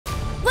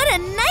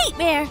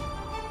nightmare.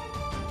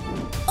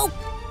 Oh,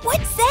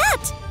 what's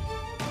that?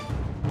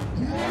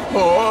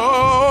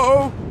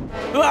 Oh!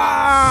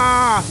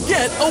 Ah!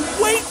 Get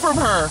away from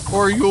her,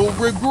 or you'll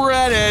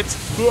regret it.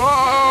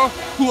 Ah!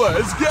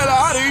 Let's get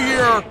out of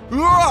here.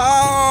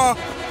 Ah!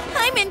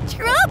 I'm in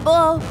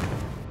trouble.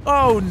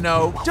 Oh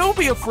no, don't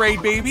be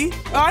afraid, baby.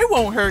 I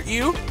won't hurt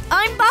you.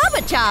 I'm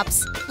Baba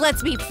Chops.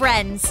 Let's be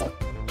friends.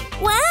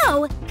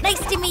 Wow, nice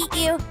to meet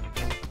you.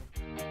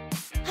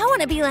 I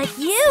want to be like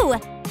you.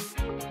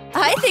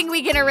 I think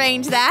we can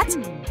arrange that.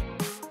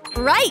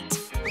 Right.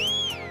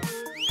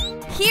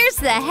 Here's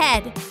the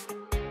head.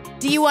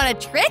 Do you want a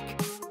trick?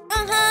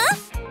 Uh-huh.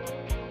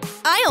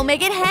 I'll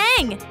make it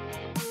hang.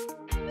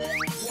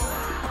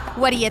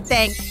 What do you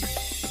think?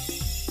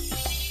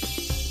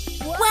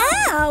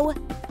 Wow!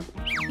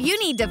 You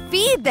need to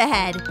feed the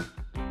head.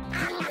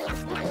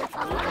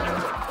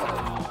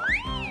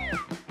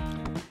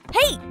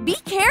 Hey, be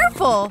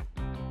careful.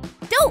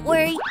 Don't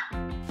worry.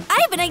 I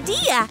have an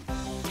idea.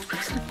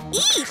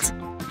 Eat!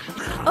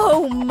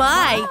 Oh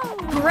my,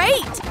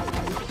 great!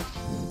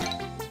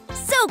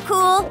 So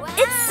cool,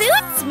 it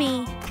suits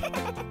me.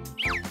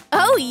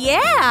 Oh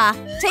yeah,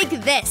 take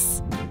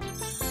this.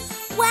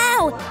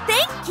 Wow,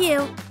 thank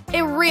you.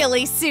 It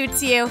really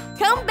suits you.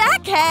 Come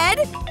back,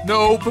 head.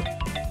 Nope.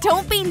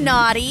 Don't be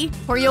naughty,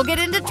 or you'll get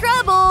into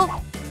trouble.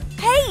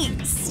 Hey,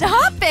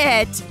 stop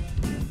it.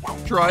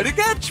 Try to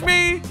catch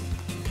me.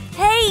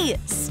 Hey,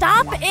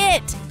 stop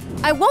it.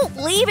 I won't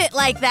leave it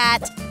like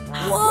that.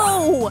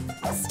 Whoa!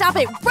 Stop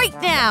it right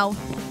now!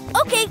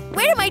 Okay,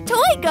 where did my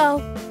toy go?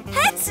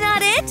 That's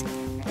not it!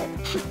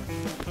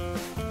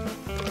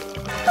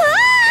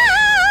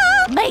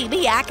 Ah!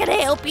 Maybe I could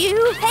help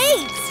you.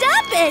 Hey,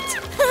 stop it!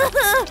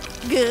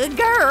 Good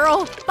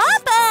girl.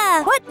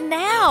 Papa! What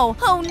now?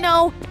 Oh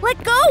no,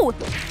 let go!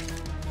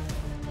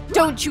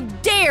 Don't you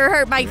dare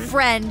hurt my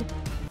friend!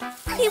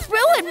 He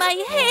ruined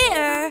my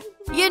hair!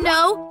 You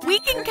know, we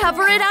can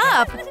cover it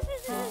up.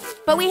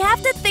 But we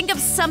have to think of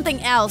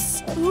something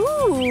else.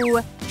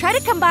 Ooh, try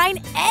to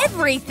combine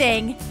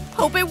everything.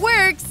 Hope it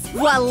works.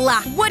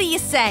 Voila, what do you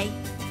say?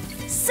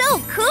 So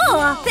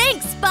cool.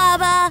 Thanks,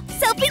 Baba.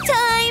 Selfie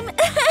time.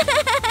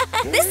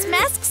 This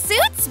mask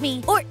suits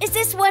me. Or is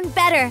this one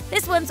better?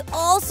 This one's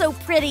also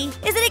pretty.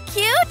 Isn't it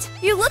cute?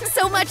 You look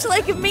so much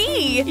like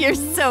me. You're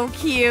so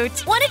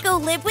cute. Want to go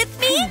live with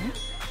me?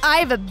 I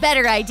have a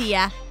better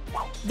idea.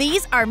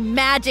 These are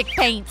magic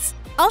paints.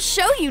 I'll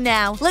show you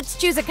now. Let's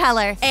choose a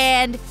color.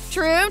 And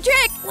trick.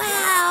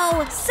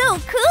 Wow, so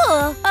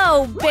cool.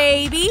 Oh,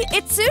 baby,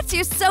 it suits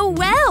you so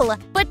well.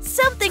 But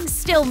something's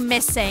still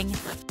missing.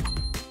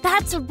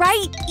 That's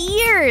right,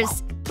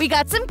 ears. We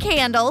got some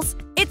candles.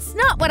 It's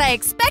not what I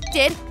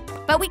expected,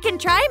 but we can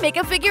try and make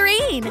a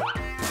figurine.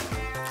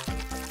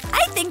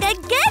 I think I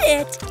get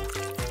it.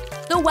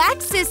 The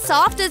wax is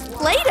soft as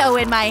Play-Doh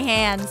in my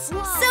hands.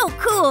 So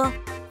cool.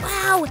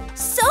 Wow,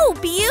 so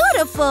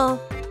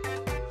beautiful.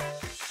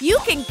 You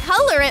can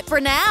color it for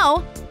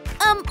now.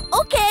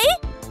 Okay.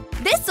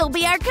 This'll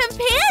be our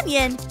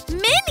companion,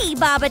 Mini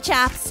Baba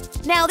Chops.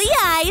 Now the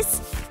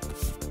eyes.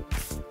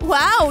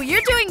 Wow,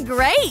 you're doing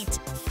great.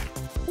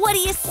 What do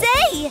you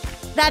say?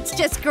 That's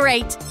just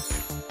great.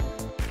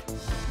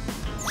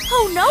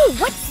 Oh no,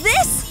 what's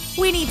this?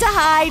 We need to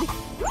hide.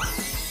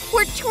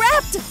 We're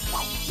trapped.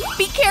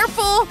 Be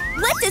careful.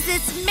 What does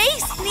this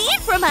mace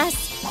need from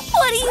us?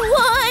 What do you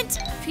want?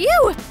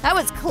 Phew, that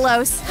was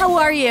close. How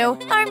are you?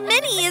 Our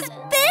mini is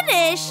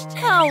finished.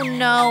 Oh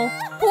no,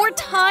 poor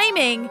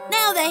timing.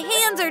 Now the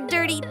hands are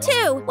dirty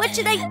too. What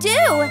should I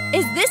do?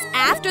 Is this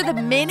after the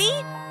mini?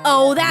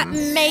 Oh, that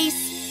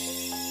mace.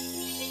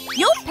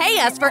 You'll pay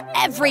us for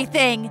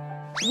everything.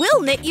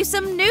 We'll knit you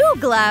some new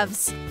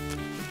gloves.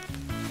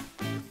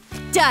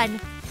 Done.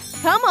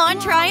 Come on,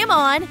 try them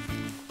on.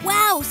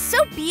 Wow,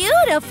 so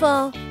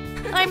beautiful.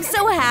 I'm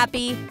so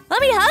happy.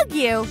 Let me hug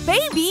you.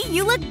 Baby,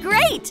 you look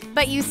great,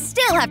 but you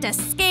still have to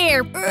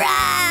scare.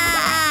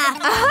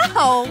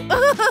 Ow!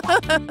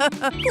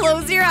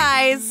 Close your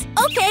eyes.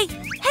 Okay.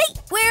 Hey,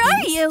 where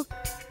are you?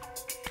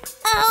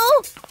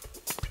 Oh!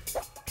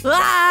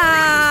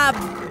 Ah!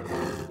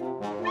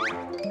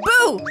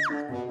 Boo!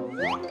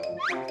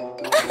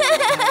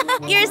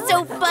 You're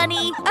so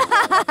funny.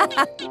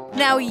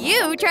 Now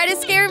you try to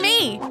scare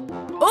me.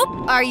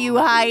 Oop, are you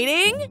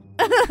hiding?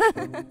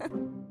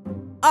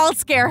 I'll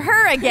scare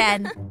her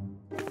again.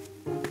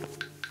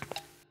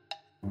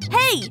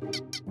 Hey!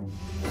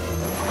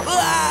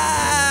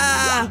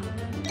 Ah!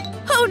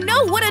 Oh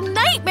no, what a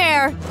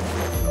nightmare!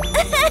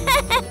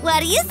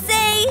 What do you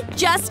say?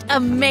 Just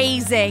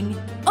amazing.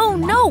 Oh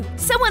no,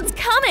 someone's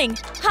coming.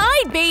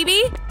 Hide,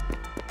 baby.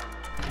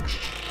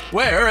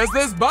 Where is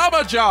this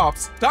Baba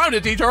Chops? Time to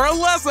teach her a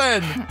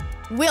lesson.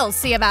 We'll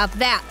see about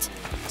that.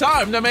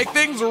 Time to make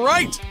things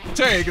right.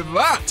 Take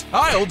that.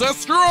 I'll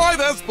destroy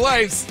this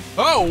place.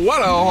 Oh,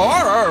 what a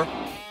horror.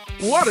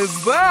 What is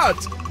that?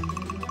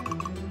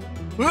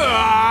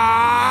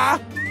 Ah!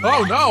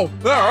 Oh no,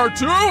 there are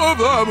two of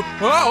them.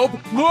 Help,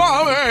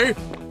 mommy.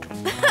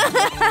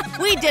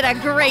 We did a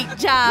great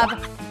job.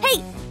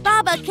 Hey,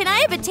 Baba, can I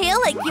have a tail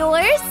like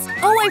yours?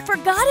 Oh, I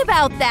forgot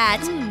about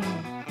that.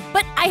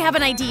 But I have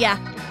an idea.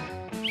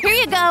 Here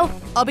you go.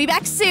 I'll be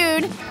back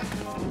soon.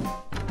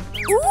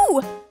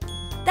 Ooh,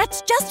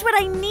 that's just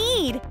what I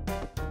need.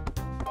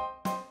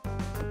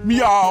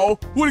 Meow,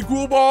 what a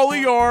cool ball of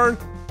yarn.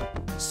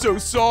 So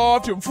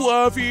soft and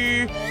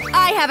fluffy.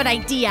 I have an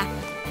idea.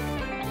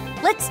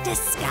 Let's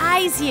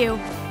disguise you.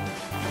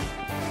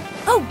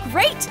 Oh,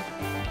 great.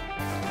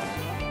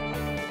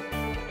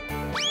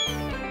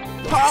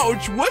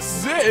 Ouch,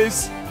 what's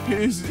this?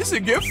 Is this a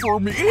gift for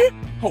me?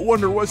 I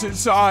wonder what's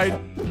inside.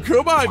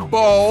 Come on,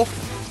 ball.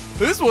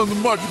 This one's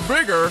much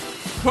bigger.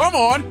 Come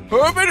on,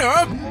 open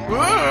up.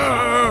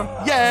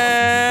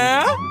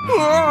 Yeah.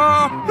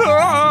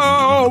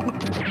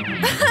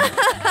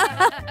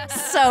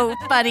 So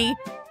funny.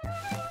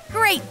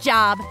 Great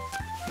job.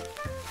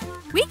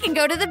 We can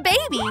go to the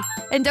baby.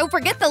 And don't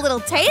forget the little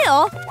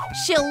tail.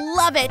 She'll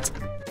love it.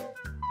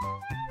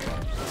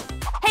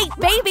 Hey,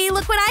 baby,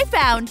 look what I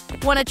found.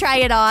 Want to try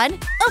it on?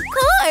 Of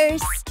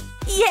course.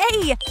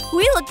 Yay,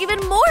 we look even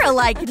more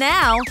alike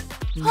now.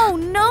 Oh,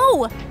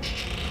 no.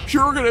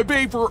 You're gonna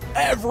pay for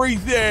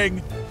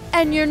everything.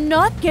 And you're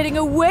not getting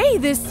away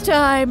this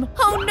time.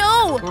 Oh,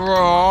 no.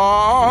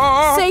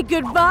 Say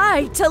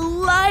goodbye to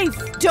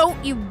life.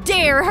 Don't you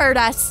dare hurt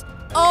us.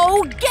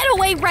 Oh, get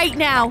away right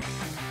now.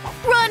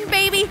 Run,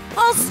 baby.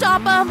 I'll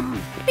stop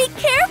him. Be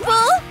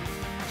careful.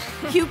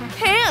 You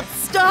can't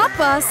stop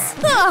us.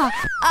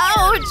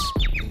 Ouch.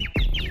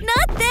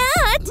 Not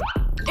that.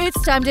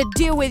 It's time to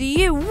deal with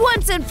you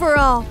once and for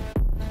all.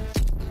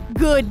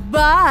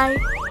 Goodbye.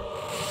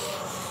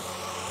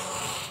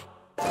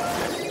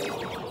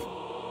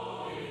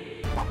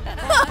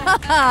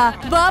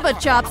 Baba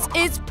Chops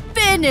is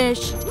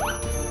finished.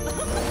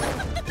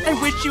 I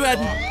wish you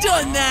hadn't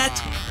done that.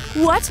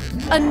 What?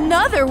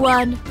 Another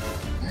one?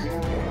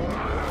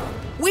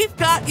 We've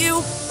got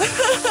you.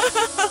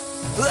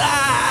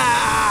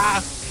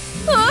 Ah!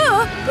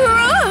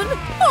 Run!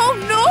 Oh,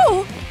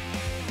 no!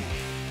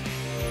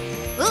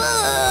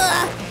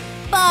 Ugh,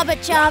 Baba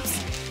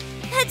Chops.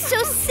 That's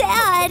so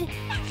sad.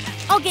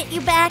 I'll get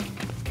you back.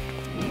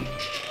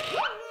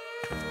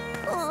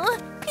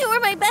 You were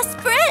my best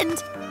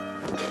friend.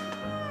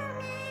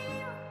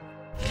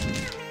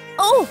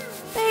 Oh,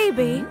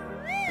 baby.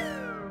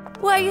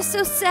 Why are you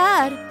so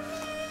sad?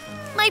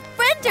 My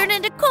friend turned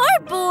into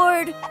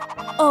cardboard.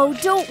 Oh,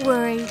 don't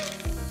worry.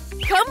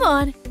 Come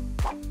on.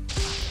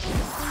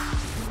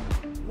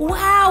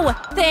 Wow,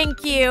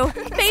 thank you.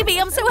 Baby,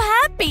 I'm so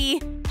happy.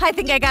 I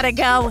think I gotta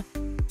go.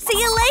 See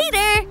you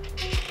later.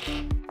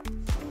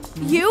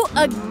 You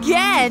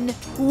again?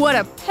 What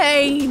a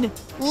pain.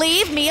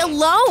 Leave me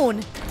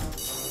alone.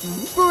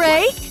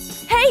 Break?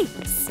 Hey,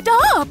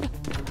 stop.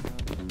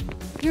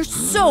 You're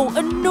so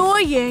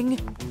annoying.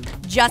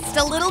 Just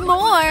a little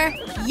more.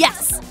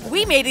 Yes,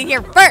 we made it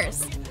here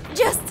first.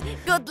 Just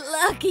good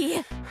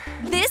lucky.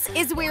 This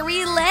is where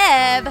we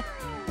live.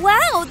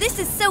 Wow, this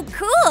is so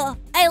cool.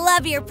 I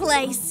love your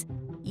place.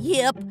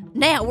 Yep,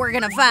 now we're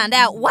gonna find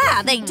out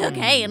why they took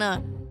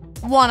Hannah.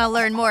 Wanna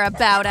learn more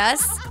about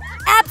us?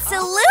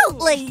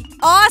 Absolutely!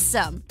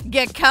 Awesome!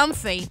 Get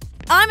comfy.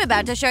 I'm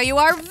about to show you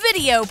our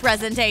video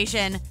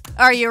presentation.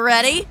 Are you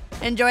ready?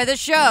 Enjoy the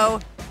show.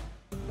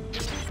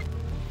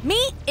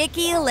 Meet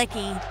Icky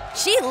Licky.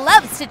 She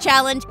loves to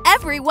challenge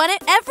everyone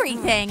at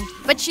everything,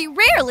 but she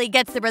rarely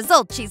gets the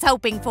results she's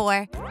hoping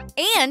for.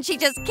 And she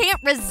just can't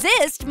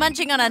resist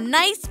munching on a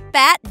nice,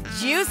 fat,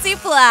 juicy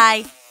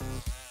fly.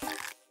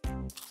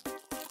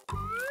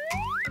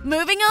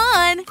 Moving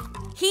on.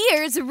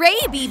 Here's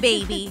Raby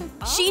Baby.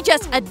 She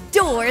just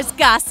adores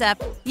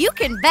gossip. You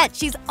can bet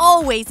she's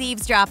always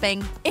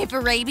eavesdropping. If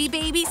Raby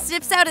Baby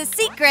snips out a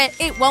secret,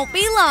 it won't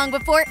be long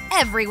before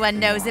everyone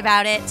knows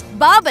about it.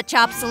 Baba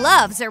Chops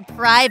loves her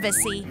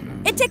privacy.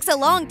 It takes a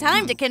long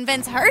time to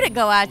convince her to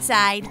go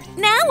outside.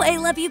 Now I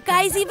love you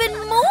guys even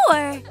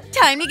more.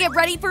 Time to get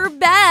ready for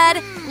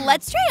bed.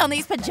 Let's try on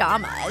these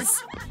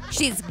pajamas.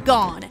 She's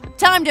gone.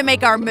 Time to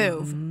make our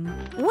move.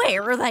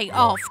 Where are they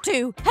off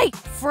to? Hey,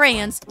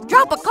 friends,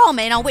 drop a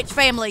comment on which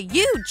family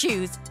you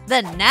choose.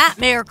 The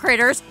nightmare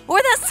critters or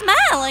the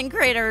smiling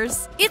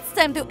critters. It's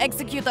time to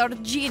execute our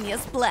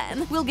genius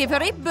plan. We'll give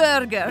her a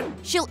burger.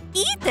 She'll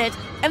eat it,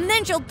 and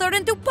then she'll turn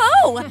into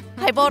Poe.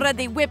 I've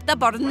already whipped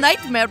up our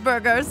nightmare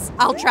burgers.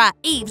 I'll try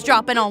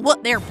eavesdropping on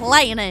what they're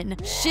planning.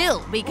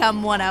 She'll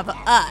become one of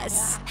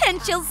us,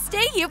 and she'll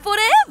stay here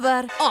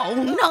forever. Oh,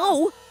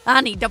 no.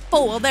 I need to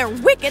foil their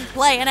wicked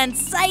plan and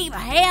save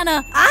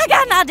Hannah. I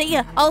got an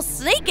idea. I'll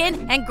sneak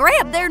in and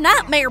grab their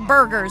nightmare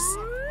burgers.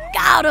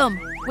 Got 'em.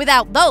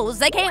 Without those,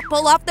 they can't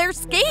pull off their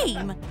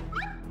scheme.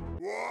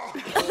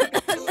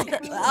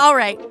 All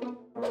right,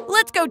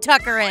 let's go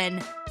tuck her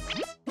in.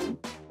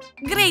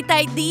 Great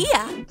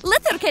idea.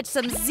 Let her catch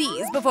some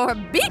Z's before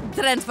her big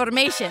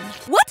transformation.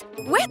 What?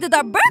 Where did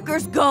our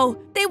burgers go?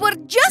 They were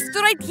just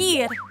right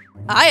here.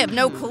 I have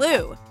no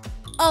clue.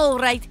 All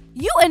right,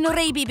 you and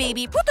Raby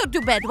Baby put her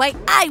to bed while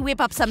I whip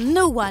up some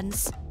new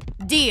ones.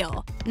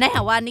 Deal.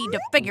 Now I need to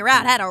figure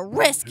out how to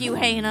rescue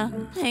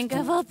Hannah. Think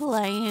of a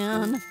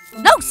plan.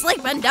 No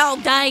sleeping,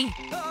 Dogday!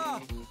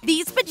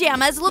 These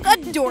pajamas look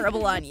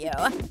adorable on you.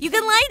 You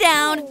can lie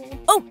down.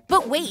 Oh,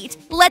 but wait.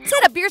 Let's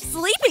set up your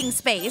sleeping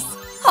space.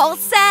 All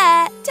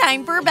set.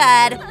 Time for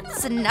bed.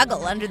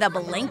 Snuggle under the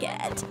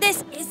blanket.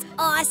 This is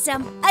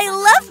awesome. I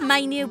love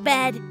my new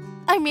bed.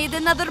 I made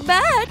another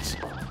batch.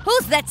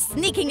 Who's that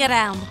sneaking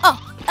around?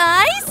 Oh,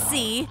 I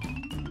see.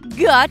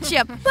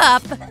 Gotcha,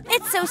 pup.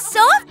 It's so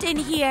soft in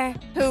here.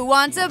 Who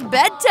wants a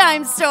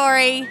bedtime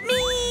story?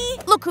 Me.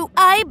 Look who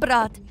I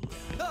brought.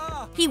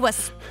 He was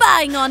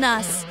spying on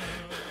us.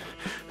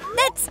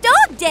 That's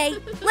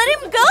Dogday.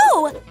 Let him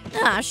go.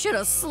 I should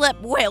have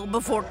slept well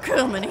before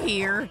coming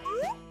here.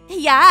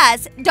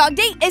 Yes,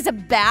 Dogday is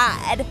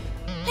bad.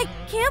 I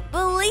can't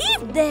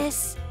believe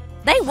this.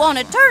 They want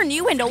to turn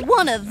you into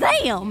one of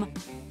them.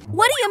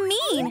 What do you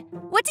mean?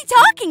 What's he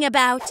talking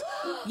about?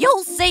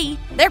 You'll see.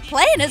 Their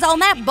plan is on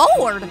that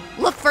board.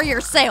 Look for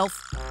yourself.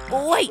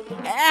 Wait,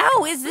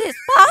 how is this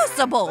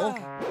possible?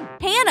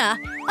 Hannah,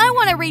 I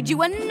want to read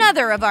you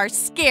another of our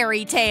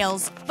scary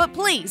tales, but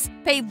please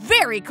pay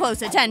very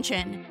close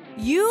attention.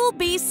 You'll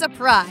be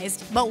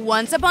surprised, but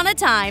once upon a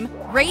time,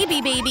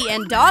 Raby Baby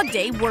and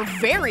Dogday were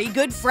very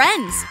good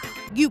friends.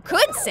 You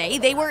could say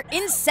they were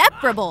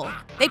inseparable.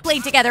 They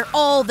played together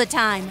all the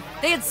time.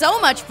 They had so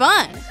much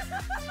fun.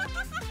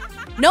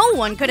 No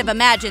one could have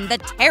imagined the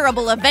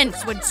terrible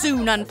events would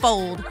soon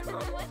unfold.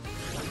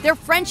 Their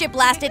friendship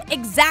lasted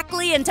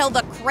exactly until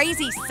the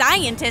crazy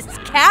scientists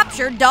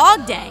captured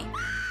Dogday.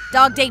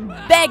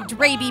 Dogday begged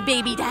Raby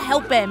Baby to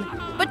help him,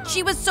 but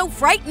she was so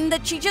frightened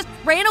that she just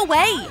ran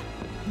away.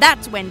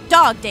 That's when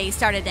Dogday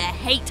started to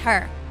hate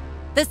her.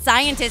 The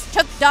scientists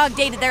took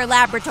Dogday to their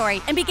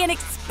laboratory and began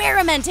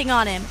experimenting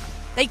on him.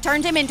 They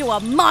turned him into a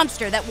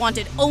monster that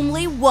wanted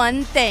only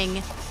one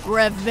thing: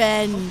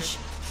 revenge.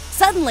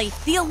 Suddenly,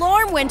 the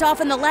alarm went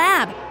off in the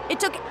lab. It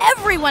took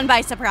everyone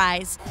by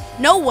surprise.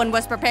 No one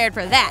was prepared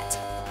for that.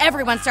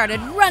 Everyone started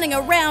running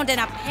around in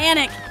a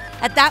panic.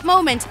 At that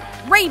moment,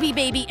 Raby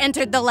Baby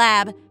entered the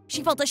lab.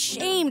 She felt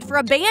ashamed for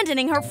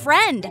abandoning her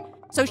friend,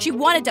 so she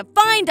wanted to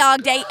find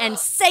Dogday and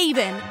save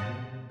him.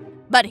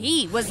 But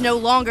he was no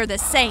longer the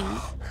same.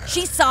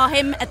 She saw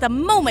him at the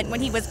moment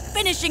when he was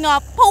finishing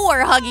off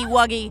poor Huggy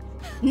Wuggy.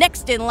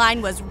 Next in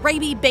line was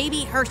Raby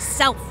Baby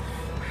herself.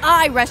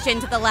 I rushed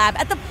into the lab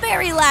at the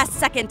very last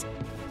second.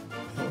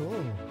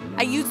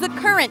 I used the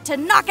current to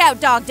knock out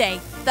Dogday,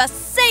 thus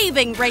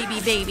saving Raby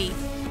Baby.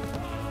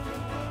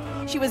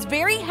 She was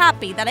very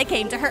happy that I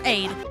came to her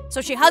aid, so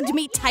she hugged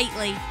me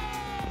tightly.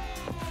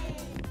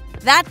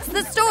 That's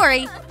the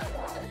story.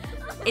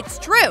 It's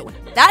true.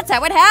 That's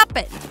how it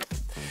happened.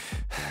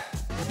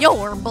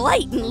 You're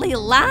blatantly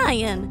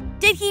lying.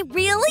 Did he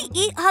really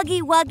eat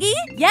Huggy Wuggy?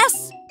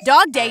 Yes,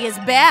 Dogday is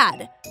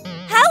bad.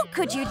 How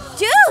could you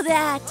do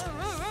that?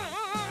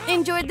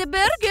 Enjoyed the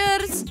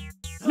burgers.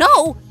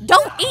 No,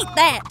 don't eat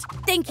that.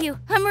 Thank you.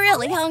 I'm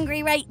really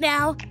hungry right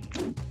now.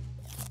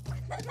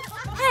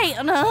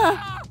 Hannah,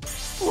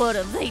 what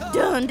have they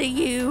done to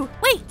you?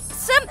 Wait,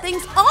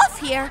 something's off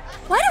here.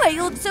 Why do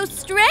I look so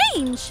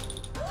strange?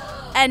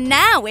 And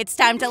now it's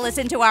time to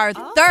listen to our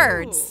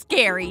third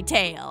scary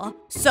tale.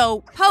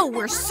 So, Po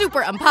were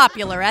super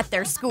unpopular at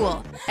their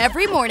school.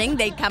 Every morning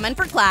they'd come in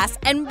for class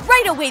and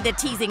right away the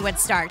teasing would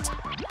start.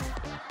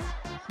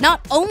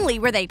 Not only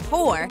were they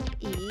poor,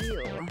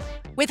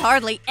 with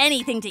hardly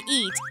anything to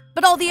eat,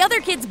 but all the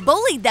other kids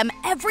bullied them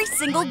every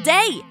single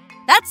day.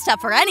 That's tough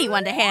for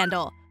anyone to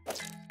handle.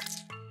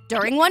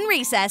 During one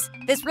recess,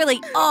 this really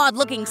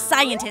odd-looking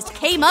scientist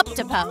came up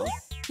to Po.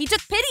 He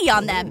took pity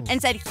on them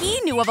and said he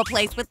knew of a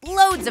place with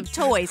loads of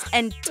toys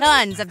and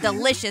tons of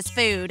delicious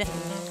food.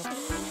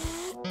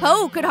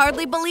 Po could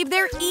hardly believe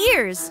their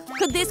ears.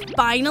 Could this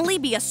finally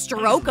be a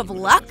stroke of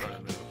luck?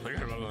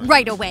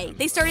 Right away,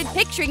 they started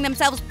picturing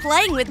themselves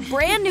playing with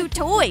brand new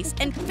toys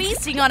and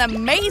feasting on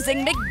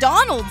amazing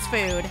McDonald's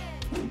food.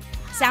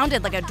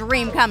 Sounded like a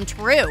dream come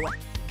true.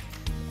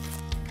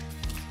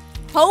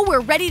 Po were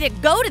ready to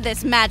go to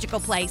this magical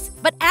place,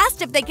 but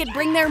asked if they could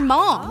bring their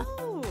mom.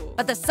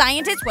 But the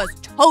scientist was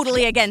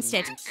totally against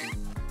it.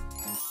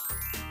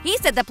 He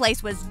said the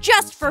place was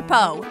just for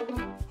Po.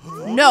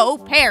 No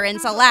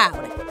parents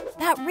allowed.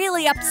 That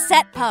really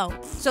upset Po,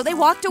 so they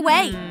walked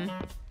away.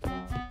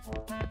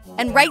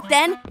 And right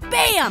then,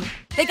 bam!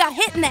 They got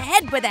hit in the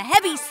head with a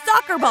heavy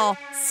soccer ball,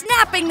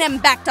 snapping them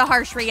back to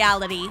harsh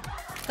reality.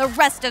 The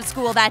rest of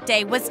school that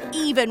day was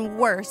even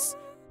worse.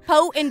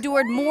 Po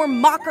endured more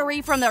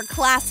mockery from their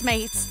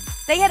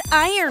classmates. They had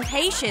iron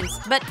patience,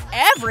 but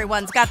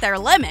everyone's got their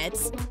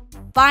limits.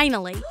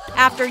 Finally,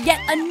 after yet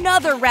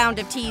another round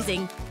of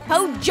teasing,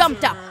 Po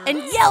jumped up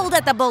and yelled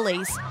at the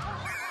bullies.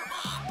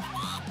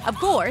 Of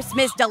course,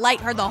 Miss Delight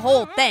heard the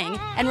whole thing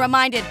and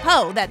reminded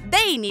Po that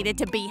they needed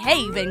to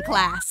behave in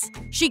class.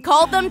 She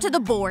called them to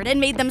the board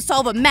and made them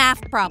solve a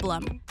math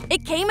problem.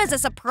 It came as a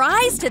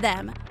surprise to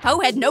them. Po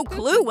had no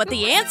clue what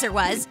the answer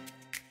was.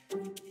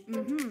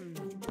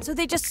 So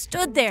they just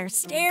stood there,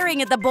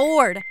 staring at the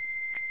board.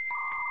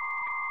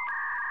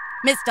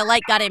 Miss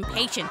Delight got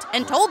impatient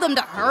and told them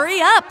to hurry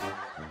up.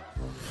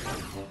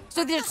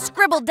 So they just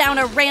scribbled down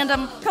a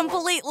random,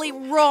 completely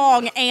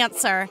wrong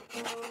answer.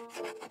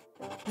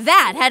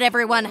 That had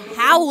everyone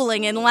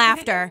howling in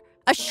laughter.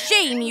 A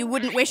shame you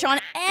wouldn't wish on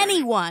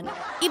anyone.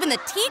 Even the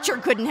teacher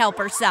couldn't help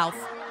herself.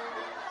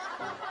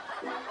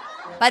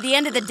 By the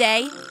end of the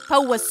day,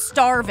 Po was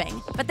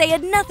starving, but they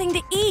had nothing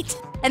to eat.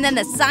 And then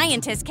the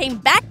scientist came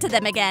back to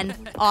them again,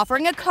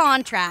 offering a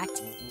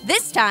contract.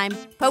 This time,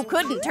 Po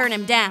couldn't turn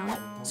him down,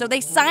 so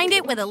they signed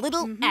it with a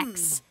little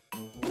X,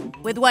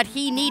 with what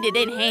he needed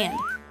in hand.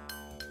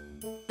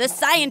 The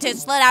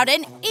scientist let out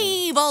an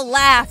evil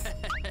laugh.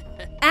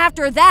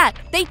 After that,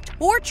 they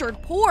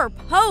tortured poor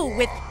Po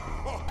with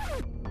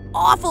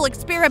awful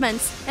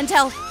experiments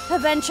until,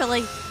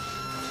 eventually,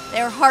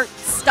 their heart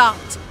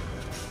stopped.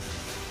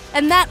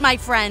 And that, my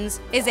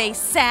friends, is a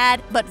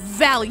sad but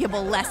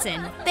valuable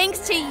lesson. Thanks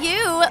to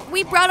you,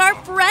 we brought our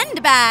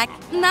friend back.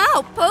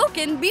 Now Po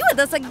can be with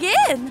us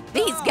again.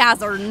 These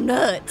guys are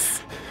nuts.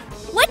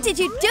 What did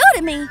you do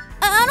to me?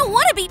 I don't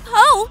want to be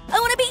Po. I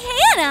want to be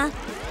Hannah.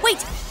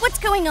 Wait, what's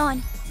going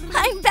on?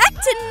 I'm back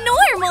to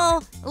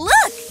normal.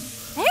 Look,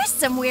 there's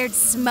some weird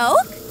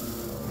smoke.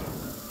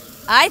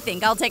 I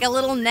think I'll take a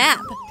little nap.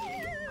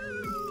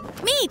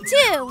 Me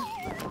too.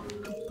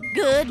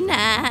 Good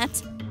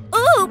night.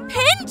 Ooh,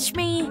 pinch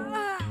me!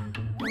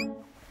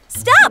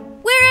 Stop!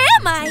 Where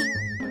am I?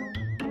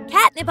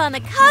 Catnap on the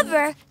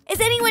cover.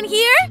 Is anyone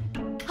here?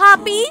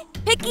 Hoppy,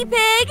 Picky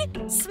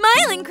Pig,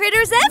 smiling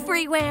critters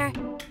everywhere.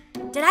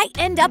 Did I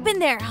end up in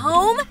their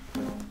home?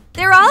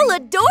 They're all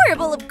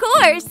adorable, of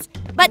course.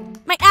 But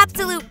my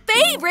absolute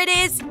favorite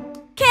is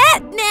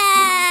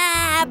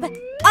Catnap!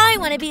 I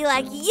want to be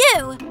like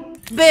you.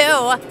 Boo!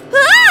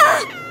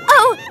 Ah!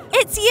 Oh,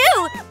 it's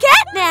you,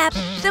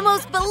 Catnap, the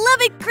most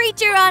beloved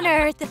creature on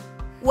Earth.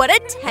 What a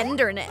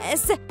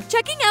tenderness.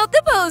 Checking out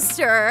the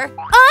poster.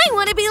 I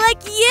want to be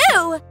like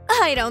you.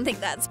 I don't think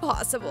that's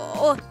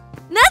possible.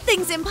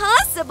 Nothing's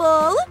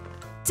impossible.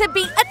 To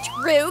be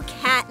a true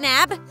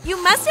Catnap,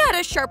 you must know how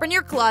to sharpen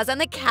your claws on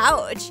the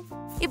couch.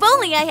 If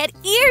only I had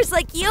ears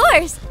like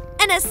yours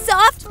and a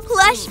soft,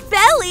 plush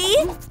belly.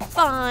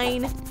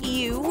 Fine,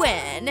 you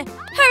win.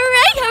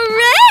 Hooray,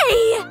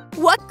 hooray!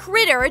 What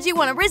critter do you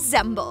want to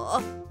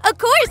resemble? Of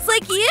course,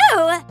 like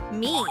you.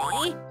 Me.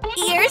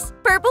 Ears,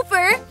 purple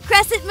fur,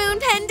 crescent moon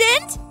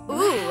pendant.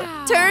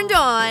 Ooh, turned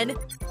on.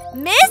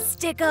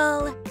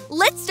 Mystical.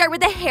 Let's start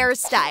with the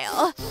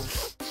hairstyle.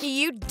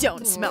 You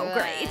don't smell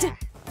great.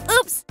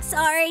 Oops,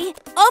 sorry.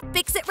 I'll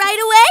fix it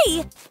right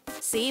away.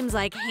 Seems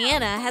like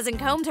Hannah hasn't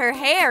combed her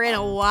hair in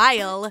a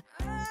while.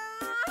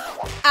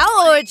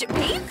 Ouch,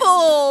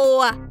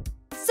 people!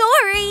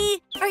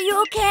 Sorry. Are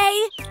you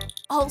okay?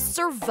 I'll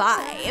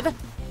survive.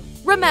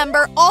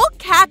 Remember, all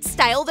cats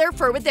style their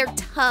fur with their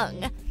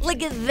tongue. Like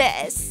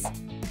this.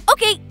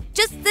 Okay,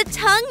 just the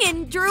tongue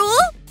and drool?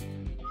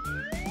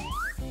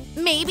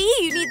 Maybe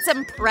you need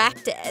some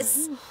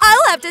practice.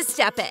 I'll have to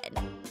step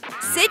in.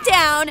 Sit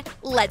down.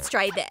 Let's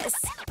try this.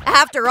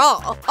 After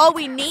all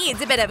we need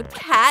is a bit of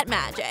cat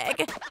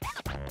magic.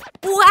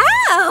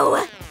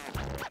 Wow!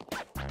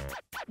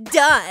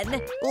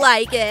 Done.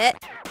 Like it.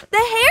 The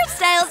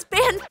hairstyle's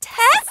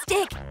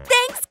fantastic!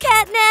 Thanks,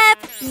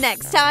 Catnap!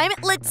 Next time,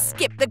 let's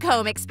skip the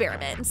comb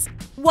experiments.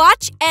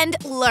 Watch and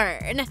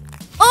learn.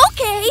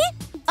 Okay!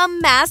 A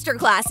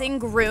masterclass in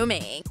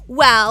grooming.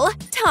 Well,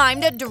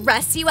 time to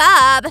dress you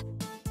up.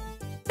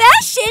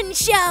 Fashion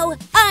show!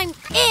 I'm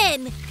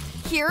in!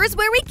 Here's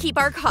where we keep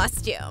our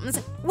costumes.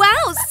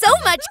 Wow, so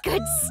much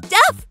good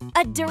stuff!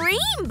 A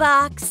dream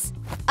box.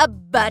 A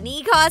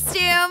bunny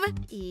costume?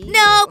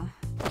 Nope.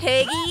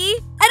 Piggy?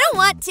 I don't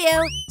want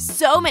to.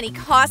 So many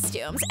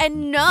costumes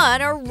and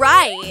none are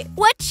right.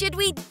 What should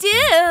we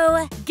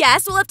do?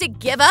 Guess we'll have to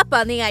give up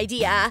on the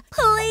idea.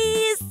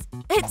 Please?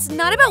 It's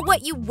not about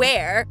what you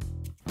wear,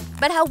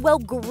 but how well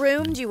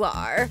groomed you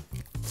are.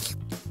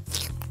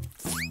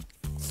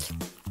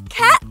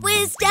 Cat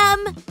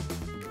wisdom!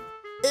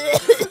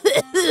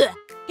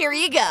 Here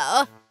you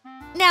go.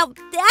 Now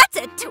that's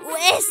a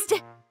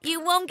twist. You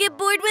won't get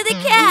bored with a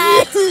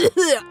cat.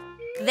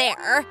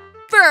 There.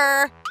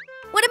 Fur.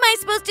 What am I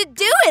supposed to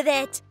do with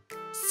it?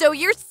 Sew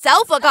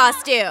yourself a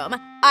costume.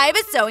 I have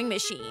a sewing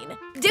machine.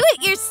 Do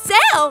it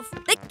yourself.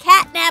 The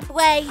Catnap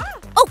way.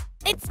 Oh,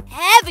 it's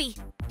heavy.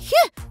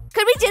 Phew.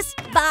 Could we just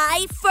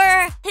buy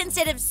fur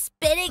instead of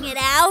spitting it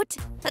out?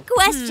 A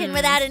question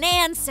without an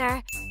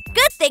answer.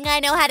 Good thing I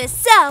know how to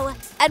sew.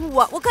 And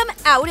what will come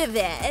out of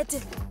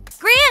it?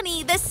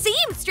 Granny, the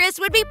seamstress,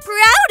 would be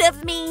proud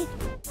of me.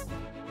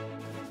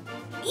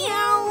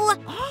 Ew.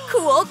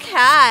 Cool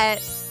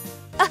cat.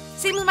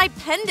 Seems my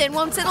pendant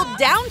won't settle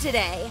down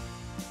today.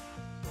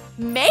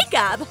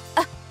 Makeup?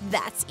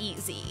 That's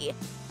easy.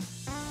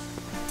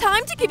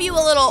 Time to give you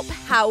a little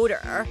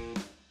powder.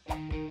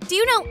 Do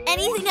you know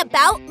anything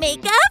about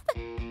makeup?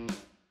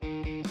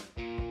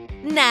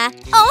 Nah,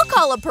 I'll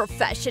call a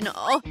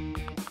professional.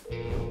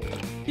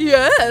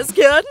 Yes,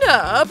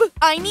 Catnap.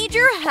 I need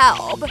your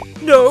help.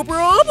 No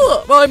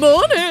problem. I'm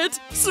on it.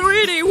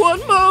 Sweetie,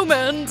 one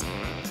moment.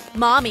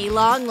 Mommy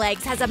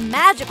Longlegs has a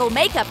magical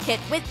makeup kit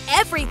with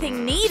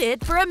everything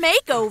needed for a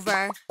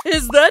makeover.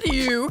 Is that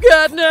you,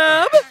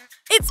 Catnap?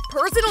 It's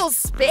personal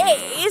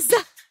space.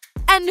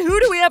 And who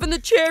do we have in the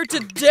chair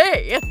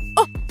today?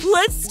 Oh,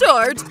 let's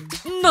start.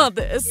 Not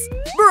this.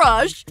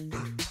 Brush.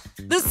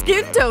 The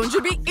skin tone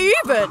should be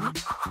even.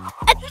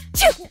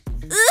 Achoo!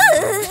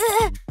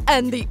 Ugh.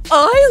 And the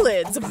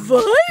eyelids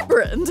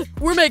vibrant.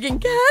 We're making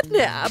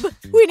Catnap.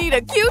 We need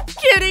a cute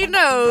kitty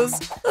nose.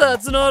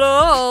 That's not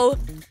all.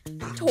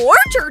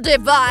 Torture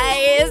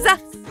device!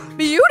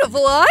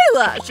 Beautiful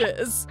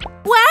eyelashes.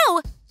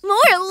 Wow!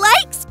 More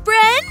likes,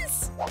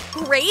 friends!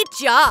 Great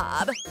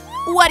job!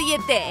 What do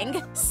you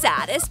think?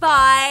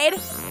 Satisfied?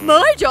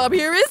 My job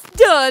here is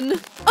done.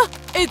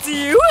 It's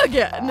you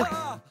again.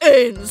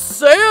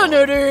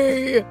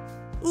 Insanity!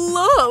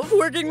 Love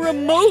working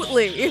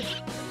remotely.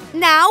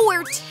 Now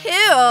we're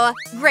two.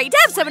 Great to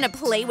have someone to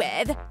play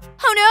with.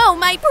 Oh no,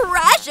 my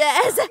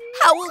precious!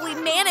 How will we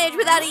manage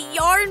without a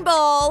yarn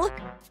ball?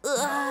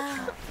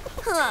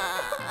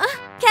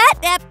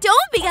 Catnap,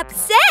 don't be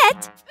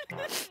upset!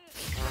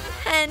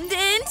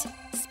 Pendant,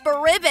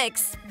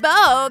 Spirivix,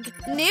 Spoke,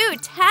 new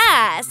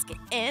task.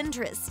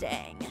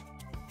 Interesting.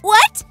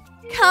 What?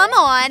 Come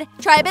on,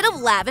 try a bit of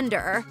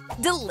lavender.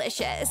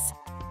 Delicious.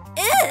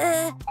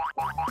 Ugh.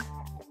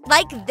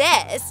 Like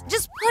this,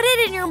 just put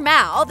it in your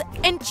mouth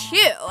and chew.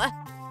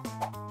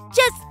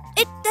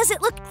 It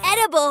doesn't look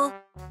edible.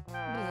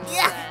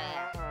 Ugh.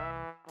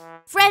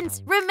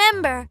 Friends,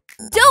 remember,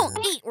 don't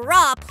eat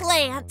raw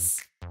plants.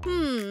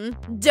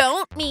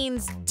 Don't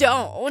means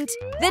don't.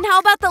 Then how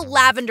about the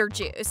lavender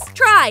juice?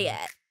 Try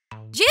it.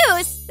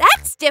 Juice?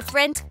 That's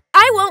different.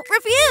 I won't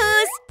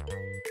refuse.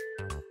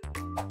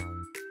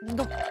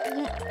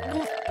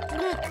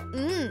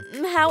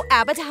 How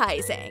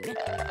appetizing.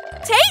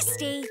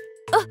 Tasty.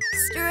 Oh,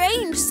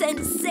 strange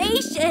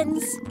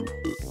sensations.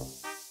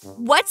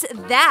 What's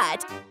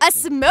that? A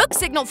smoke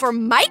signal for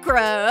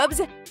microbes?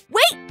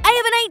 Wait, I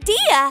have an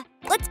idea.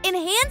 Let's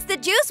enhance the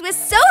juice with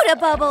soda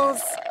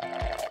bubbles.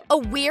 A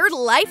weird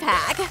life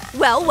hack.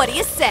 Well, what do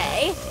you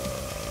say?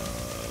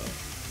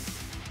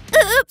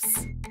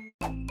 Oops.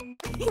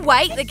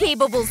 Quite the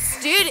capable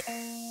student.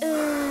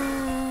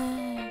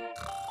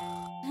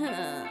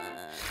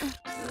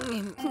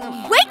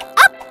 Wake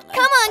up!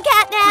 Come on,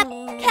 Catnap!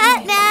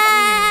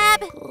 Catnap!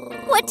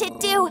 What to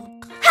do?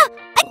 Ha!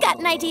 I got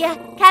an idea.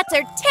 Cats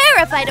are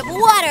terrified of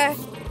water.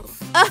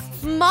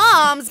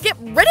 Moms, get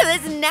rid of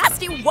this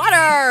nasty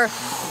water!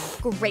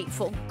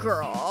 Grateful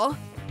girl.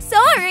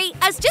 Sorry,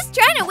 I was just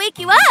trying to wake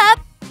you up.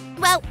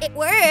 Well, it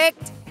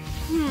worked.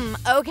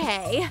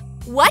 Okay.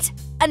 What?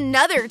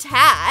 Another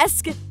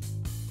task?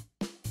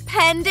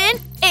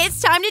 Pendant,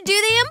 it's time to do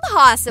the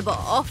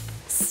impossible.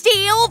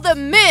 Steal the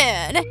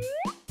moon.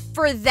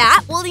 For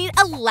that, we'll need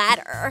a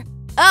ladder.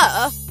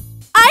 I'll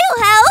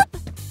help.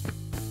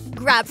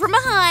 Grab from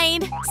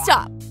behind.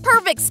 Stop.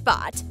 Perfect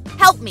spot.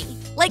 Help me.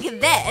 Like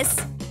this.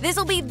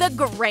 This'll be the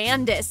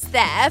grandest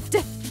theft.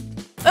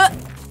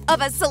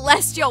 Of a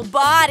celestial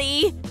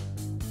body.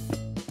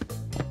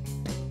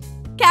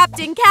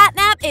 Captain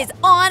Catnap is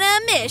on a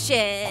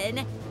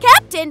mission.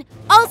 Captain,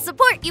 I'll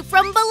support you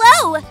from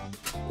below.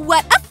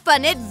 What a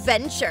fun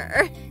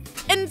adventure.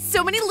 And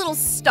so many little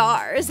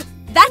stars.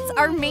 That's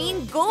our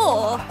main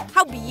goal.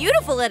 How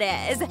beautiful it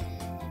is.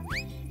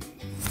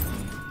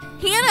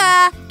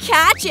 Hannah,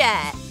 catch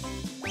it.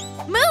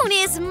 Moon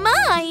is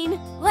mine.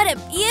 What a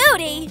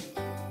beauty.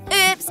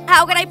 Oops,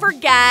 how could I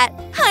forget?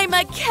 I'm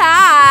a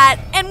cat,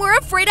 and we're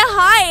afraid of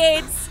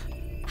heights.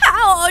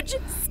 Ouch,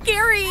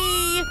 scary.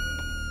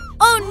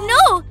 Oh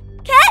no,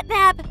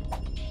 Catnap.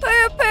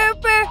 Purr, purr,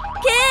 purr,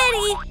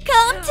 kitty,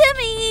 come to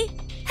me.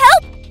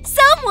 Help,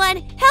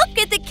 someone, help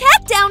get the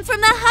cat down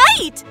from the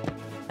height.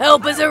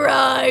 Help has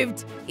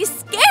arrived. You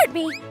scared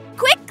me.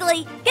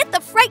 Quickly, get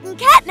the frightened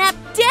Catnap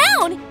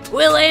down.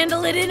 We'll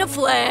handle it in a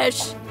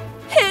flash.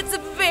 It's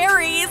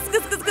very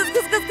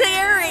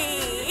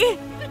scary.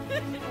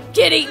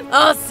 Kitty,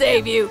 I'll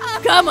save you.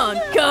 Come on,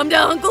 come to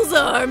Uncle's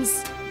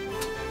arms.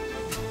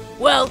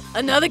 Well,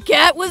 another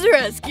cat was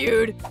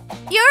rescued.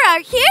 You're our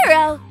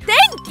hero.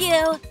 Thank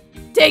you.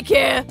 Take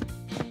care.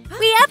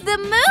 We have the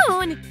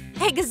moon.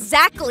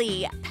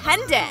 Exactly.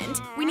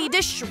 Pendant. We need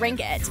to shrink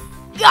it.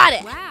 Got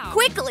it. Wow.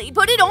 Quickly,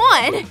 put it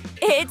on.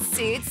 It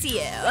suits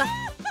you.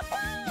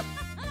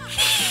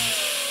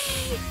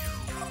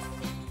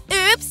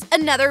 Oops,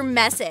 another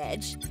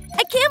message.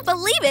 I can't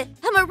believe it.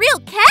 I'm a real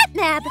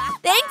Catnap.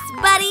 Thanks,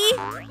 buddy.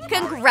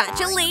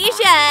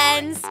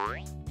 Congratulations.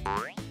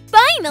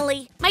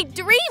 Finally, my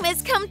dream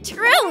has come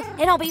true,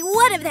 and I'll be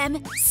one of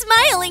them,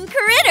 smiling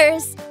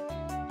critters.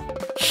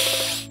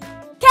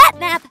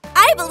 Catnap,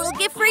 I have a little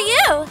gift for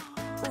you.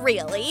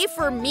 Really?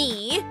 For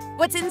me?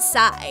 What's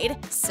inside?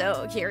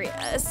 So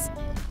curious.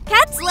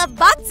 Cats love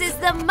boxes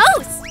the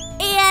most.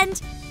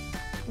 And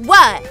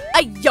what?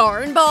 A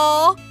yarn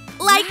ball?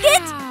 Like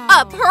it?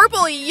 A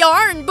purple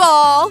yarn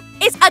ball.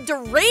 It's a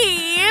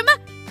dream.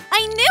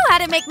 I knew how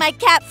to make my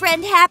cat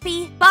friend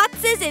happy.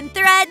 Boxes and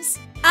threads,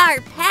 our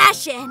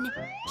passion.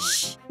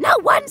 Shh, no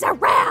one's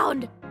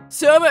around.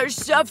 So much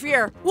stuff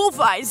here. We'll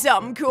find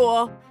something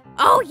cool.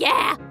 Oh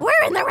yeah, we're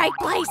in the right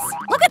place.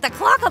 Look at the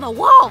clock on the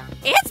wall.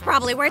 It's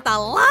probably worth a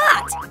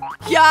lot.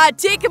 Yeah,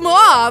 take him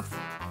off.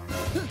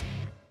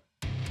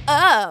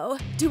 Oh,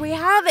 do we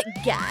have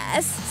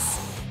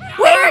guests?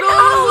 We're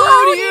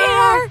alone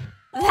here.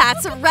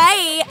 That's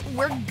right,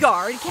 we're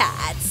guard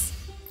cats.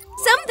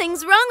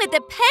 Something's wrong with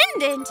the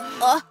pendant.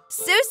 Oh,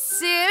 so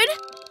soon?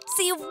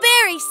 See you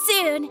very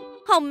soon.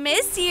 I'll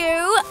miss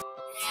you.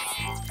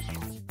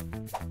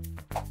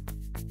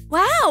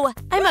 Wow,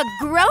 I'm a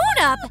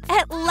grown-up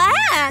at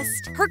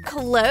last. Her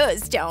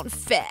clothes don't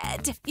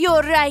fit.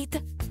 You're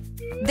right.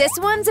 This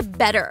one's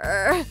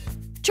better.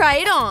 Try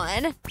it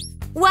on.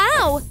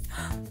 Wow.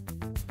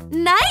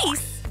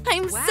 Nice.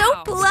 I'm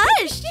so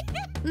plush.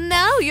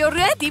 Now you're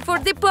ready for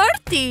the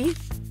party.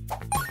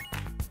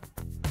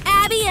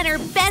 Abby and her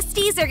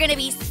besties are gonna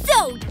be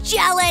so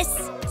jealous.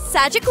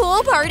 Such a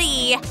cool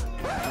party.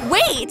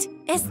 Wait,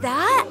 is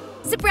that?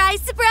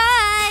 Surprise,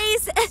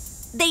 surprise.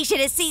 They should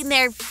have seen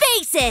their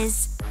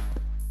faces.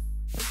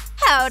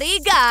 Howdy,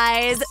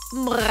 guys.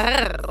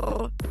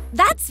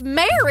 That's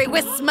Mary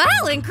with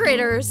smiling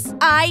critters.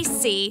 I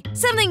see.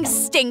 Something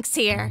stinks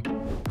here.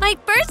 My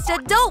first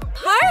adult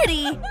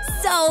party.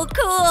 So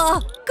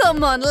cool.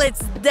 Come on,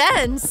 let's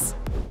dance.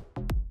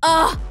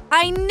 Oh,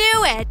 I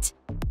knew it.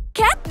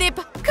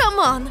 Catnap, come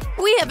on.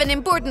 We have an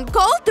important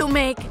call to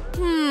make.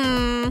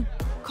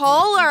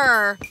 Call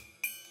her.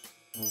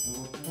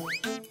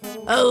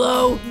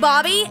 Hello?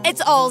 Bobby,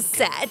 it's all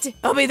set.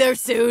 I'll be there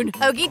soon.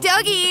 Okie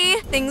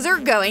dokie. Things are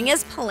going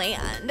as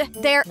planned.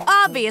 They're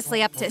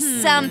obviously up to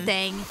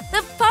something.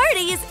 The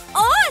party is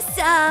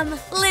awesome.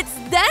 Let's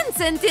dance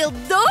until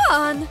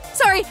dawn.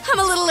 Sorry, I'm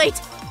a little late.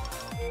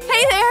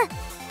 Hey there.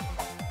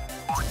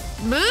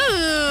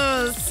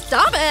 Moo,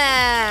 stop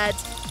it.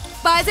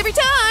 Buys every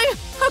time.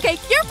 Okay,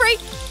 you're free.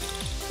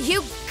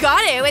 You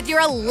got it with your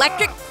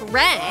electric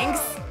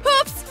pranks.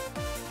 Oops.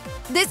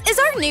 This is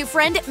our new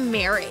friend,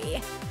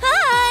 Mary.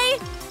 Hi!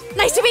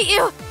 Nice to meet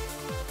you!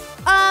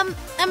 I'm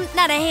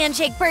not a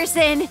handshake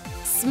person.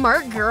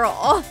 Smart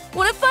girl.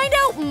 Wanna find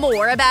out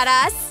more about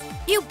us?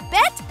 You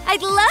bet!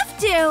 I'd love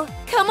to!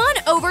 Come on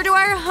over to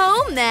our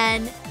home,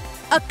 then.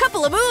 A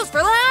couple of moves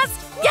for last.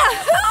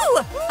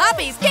 Yahoo!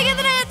 Hoppy's kicking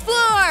the dance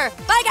floor!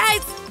 Bye,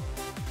 guys!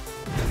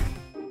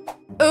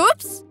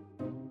 Oops!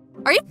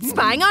 Are you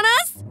spying on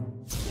us?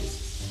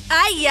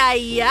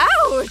 Ay,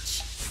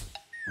 ouch!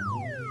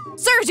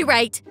 Serves you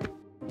right.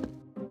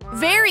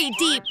 Very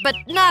deep, but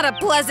not a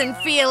pleasant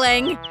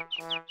feeling.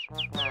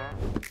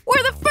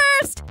 We're the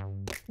first!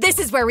 This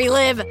is where we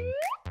live.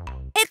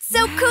 It's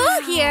so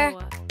cool here.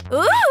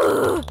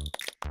 Ooh!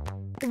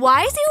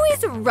 Why is he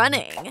always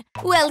running?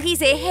 Well,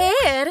 he's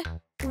ahead.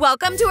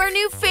 Welcome to our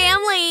new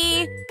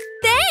family.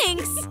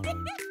 Thanks!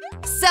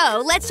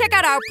 So, let's check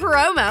out our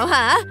promo,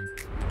 huh?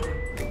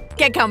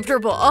 Get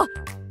comfortable.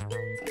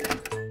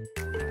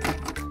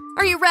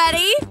 Are you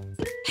ready?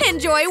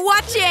 Enjoy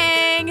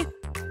watching!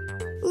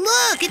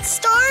 Look, it's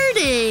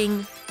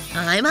starting!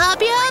 I'm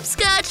Hoppy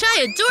Hopscotch,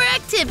 I adore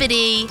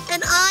activity.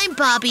 And I'm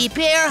Poppy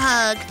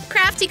Hug.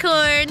 Crafty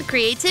corn,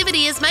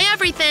 creativity is my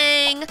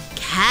everything.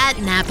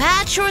 Catnap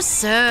at your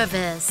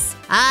service.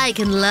 I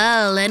can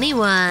lull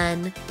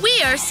anyone.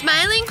 We are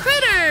smiling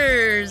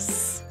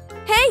critters.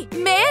 Hey,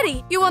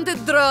 Mary, you want to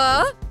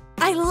draw?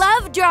 I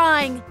love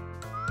drawing.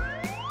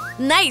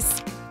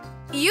 Nice.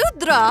 You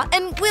draw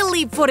and we'll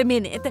leave for a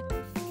minute.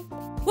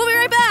 We'll be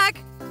right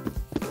back.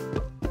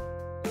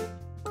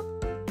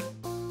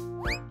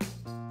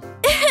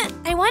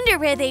 I wonder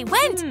where they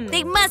went.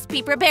 They must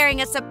be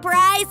preparing a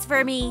surprise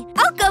for me.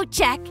 I'll go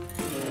check.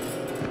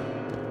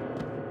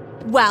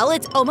 Well,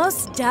 it's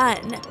almost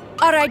done.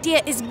 Our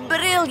idea is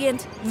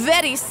brilliant.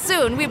 Very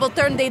soon, we will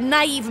turn the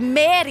naive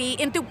Mary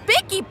into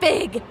Picky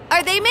Pig.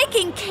 Are they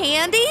making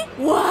candy?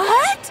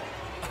 What?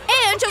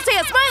 And she'll stay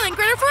a smiling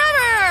critter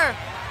forever.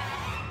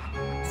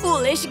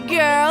 Foolish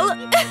girl.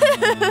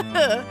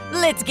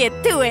 Let's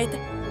get to it.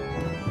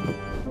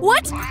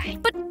 What?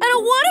 But I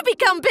don't want to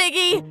become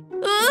Piggy.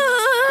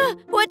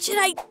 What should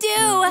I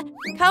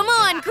do? Come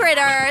on,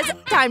 critters.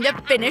 Time to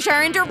finish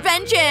our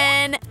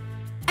intervention.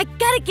 I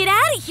gotta get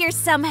out of here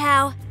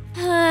somehow.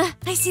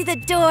 I see the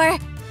door.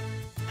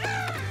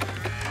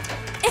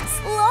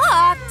 It's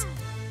locked.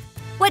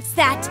 What's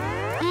that?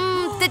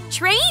 The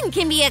train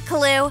can be a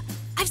clue.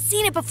 I've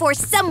seen it before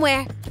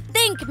somewhere.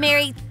 Think,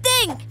 Mary,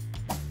 think.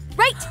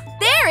 Right,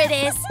 there it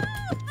is.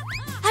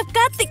 I've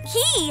got the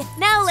key.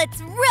 Now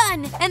let's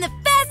run, and the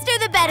faster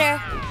the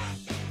better.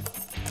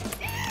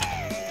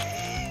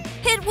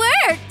 It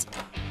worked.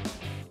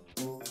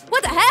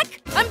 What the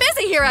heck? I'm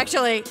busy here,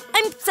 actually.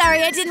 I'm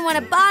sorry, I didn't want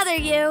to bother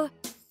you.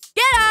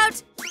 Get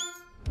out!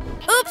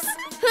 Oops.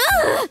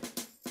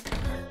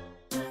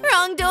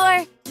 Wrong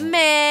door.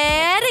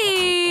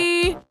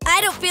 Mary! I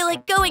don't feel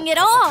like going at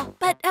all,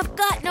 but I've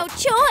got no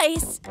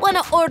choice.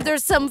 Wanna order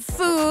some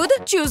food?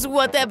 Choose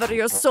whatever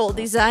your soul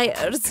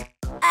desires.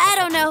 I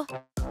don't know.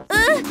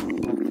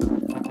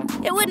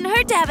 It wouldn't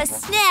hurt to have a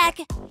snack.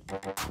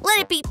 Let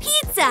it be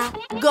pizza.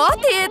 Got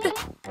it!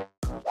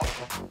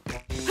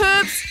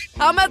 Oops!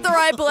 I'm at the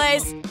right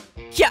place.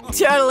 Yeah,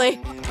 totally.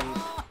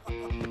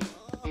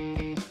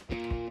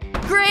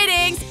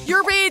 Greetings,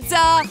 your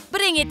pizza.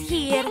 Bring it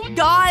here.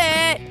 Got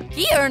it.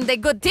 He earned a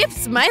good tip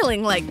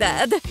smiling like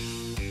that.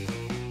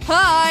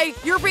 Hi,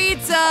 your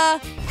pizza.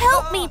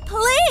 Help me,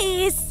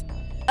 please.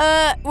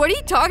 What are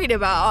you talking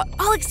about?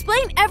 I'll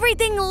explain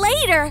everything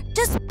later.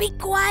 Just be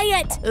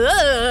quiet.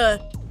 Ugh.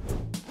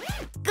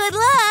 Good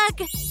luck.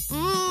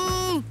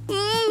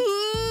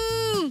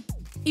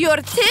 Your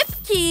tip,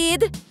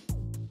 kid.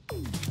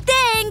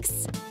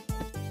 Thanks.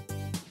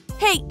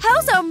 Hey,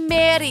 how's our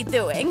Mary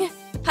doing?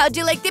 How'd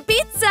you like the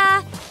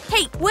pizza?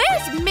 Hey,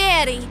 where's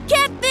Mary?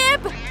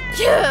 Catnap!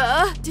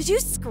 Yeah. Did you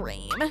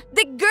scream?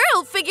 The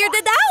girl figured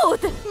it out.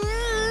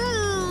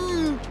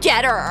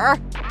 Get her.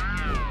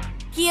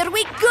 Here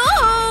we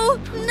go.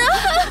 No!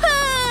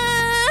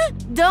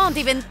 Don't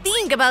even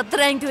think about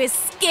trying to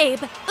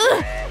escape.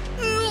 Ugh.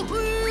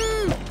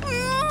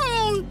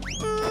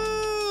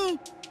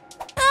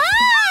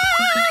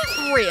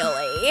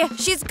 Really?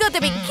 She's got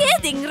to be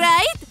kidding,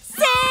 right?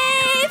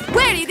 Safe!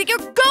 Where do you think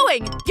you're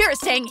going? You're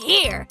staying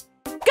here.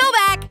 Go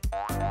back!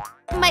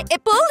 My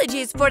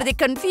apologies for the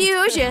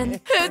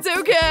confusion. It's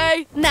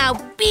okay. Now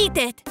beat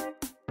it.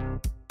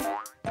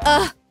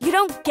 You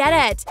don't get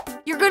it.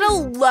 You're gonna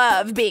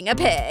love being a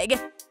pig.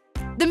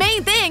 The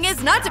main thing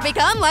is not to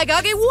become like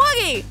Huggy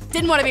Wuggy.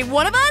 Didn't want to be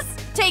one of us?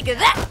 Take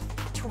that,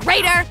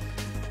 traitor!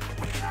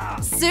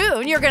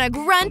 Soon you're gonna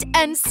grunt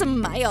and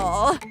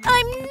smile.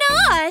 I'm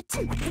not!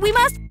 We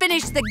must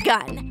finish the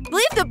gun.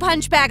 Leave the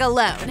punch bag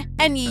alone.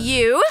 And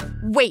you,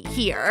 wait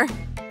here.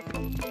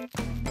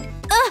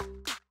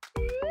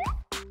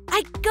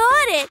 I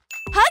got it!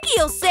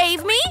 Huggy'll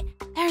save me!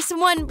 There's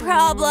one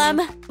problem.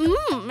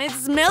 It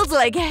smells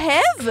like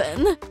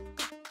heaven.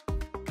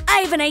 I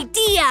have an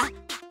idea!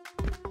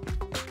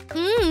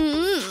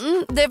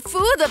 The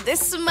food of the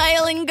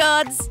smiling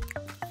gods.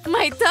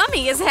 My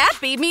tummy is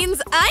happy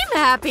means I'm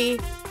happy.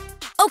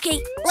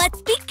 Okay,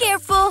 let's be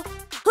careful.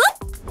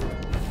 Whoop.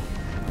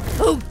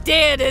 Who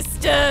dare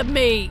disturb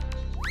me?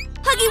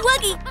 Huggy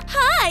Wuggy,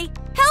 hi!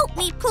 Help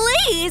me,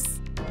 please!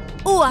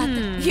 What?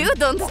 You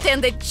don't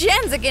stand a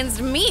chance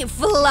against me,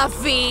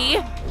 Fluffy!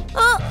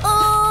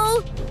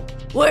 Uh-oh!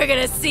 We're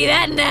gonna see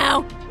that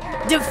now!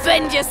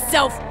 Defend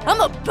yourself!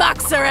 I'm a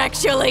boxer,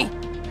 actually!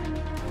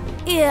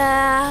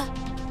 Yeah…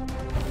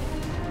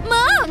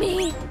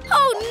 Mommy!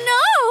 Oh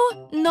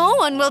no! No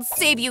one will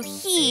save you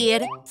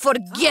here!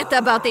 Forget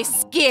about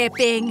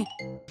escaping!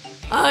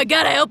 I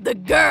gotta help the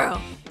girl!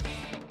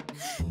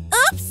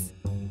 Oops!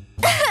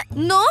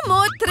 No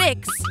more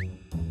tricks!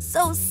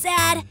 So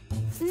sad.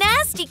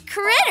 Nasty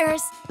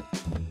critters!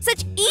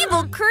 Such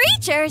evil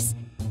creatures!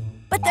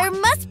 But there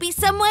must be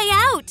some way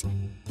out!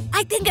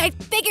 I think I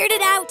figured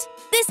it out!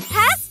 This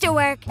has to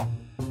work!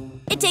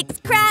 It takes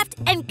craft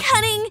and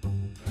cunning,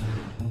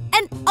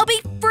 and I'll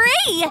be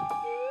free!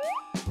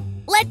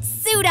 Let's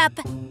suit up!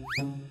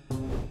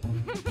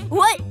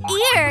 What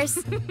ears?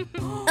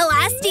 The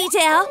last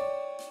detail!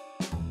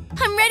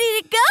 I'm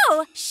ready to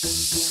go!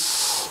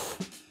 Shh!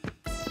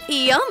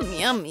 Yum,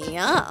 yum,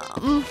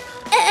 yum.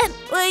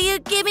 Will you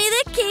give me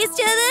the keys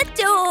to the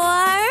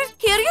door?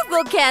 Here you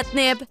go,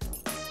 Catnap.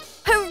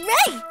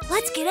 Hooray!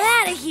 Let's get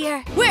out of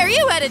here! Where are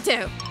you headed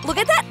to? Look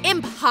at that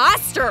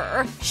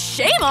imposter!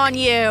 Shame on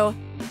you!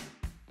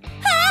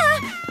 Ah!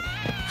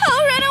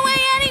 I'll run away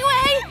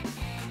anyway!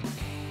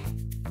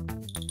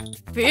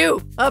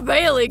 Phew! I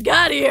barely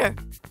got here!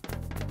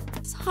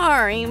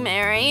 Sorry,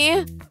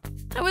 Mary.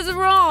 I was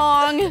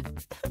wrong.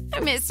 I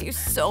miss you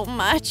so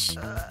much.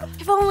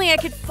 If only I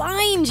could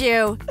find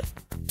you.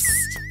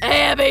 Psst,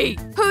 Abby!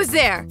 Who's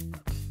there?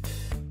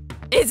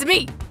 It's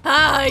me.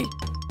 Hi.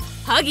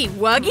 Huggy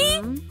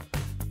Wuggy?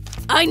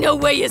 I know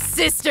where your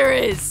sister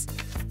is.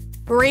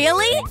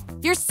 Really?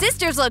 Your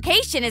sister's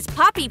location is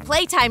Poppy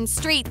Playtime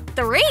Street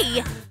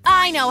 3.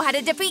 I know how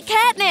to defeat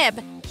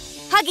Catnap.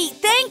 Huggy,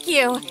 thank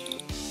you.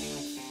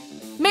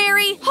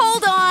 Mary,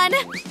 hold on.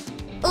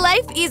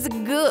 Life is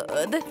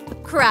good.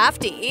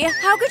 Crafty,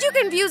 how could you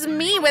confuse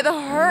me with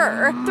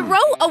her? Throw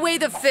away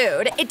the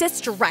food. It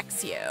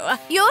distracts you.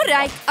 You're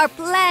right. Our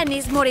plan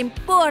is more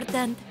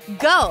important.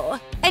 Go.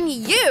 And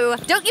you,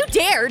 don't you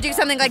dare do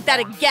something like that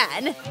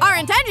again. Our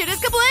intention is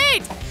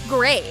complete.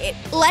 Great.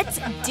 Let's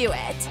do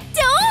it.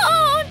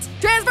 Don't!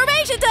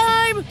 Transformation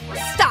time!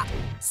 Stop.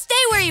 Stay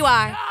where you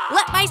are.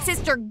 Let my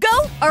sister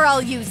go or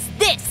I'll use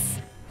this.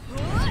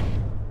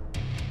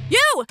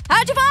 You!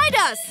 How'd you find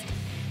us?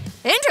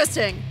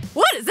 Interesting.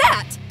 What is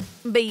that?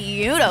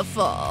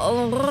 Beautiful.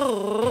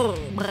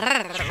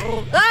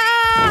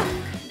 Ah!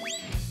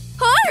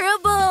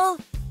 Horrible!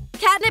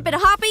 Catnap and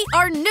Hoppy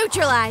are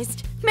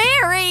neutralized.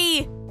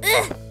 Mary!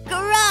 Ugh,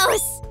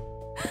 gross!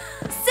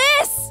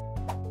 Sis!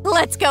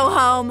 Let's go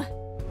home.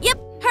 Yep,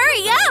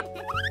 hurry up!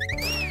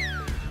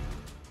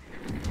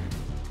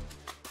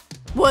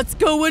 What's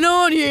going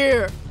on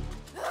here?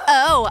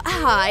 Oh,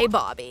 hi,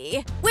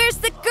 Bobby. Where's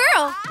the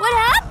girl? What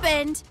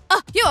happened?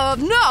 You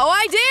have no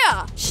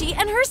idea! She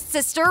and her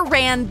sister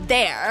ran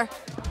there.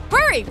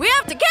 Hurry, we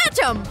have to catch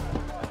them!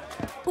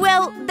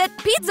 Well, that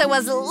pizza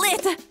was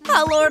lit.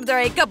 I'll order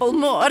a couple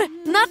more.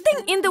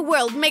 Nothing in the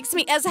world makes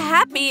me as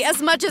happy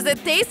as much as a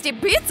tasty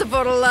pizza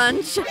for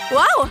lunch.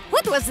 Wow,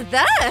 what was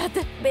that?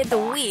 Bit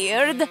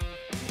weird.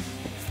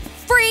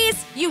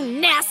 Freeze, you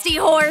nasty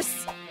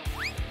horse!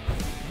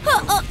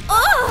 I'm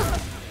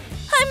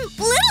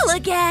little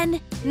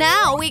again.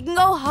 Now we can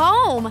go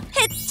home.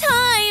 It's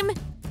time.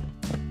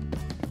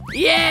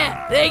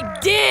 Yeah, they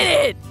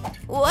did it!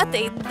 What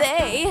a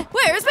they?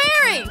 Where's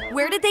Mary?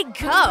 Where did they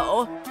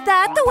go?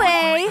 That the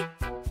way.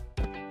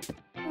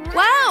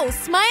 Wow,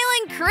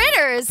 smiling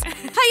critters!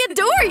 I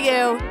adore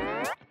you!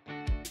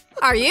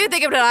 Are you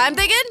thinking what I'm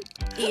thinking?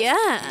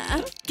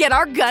 Yeah. Get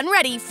our gun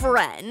ready,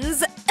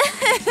 friends.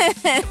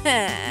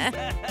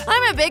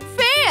 I'm a big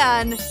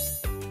fan.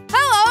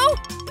 Hello!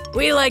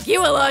 We like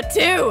you a lot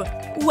too.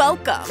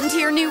 Welcome to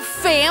your new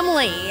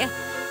family.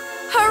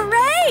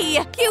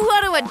 Hooray! You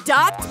want to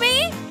adopt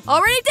me?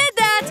 Already did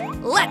that.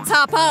 Let's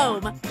hop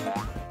home.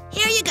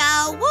 Here you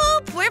go.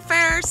 Whoop, we're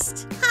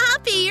first.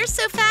 Hoppy, you're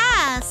so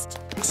fast.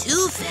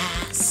 Too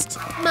fast.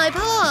 My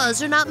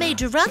paws are not made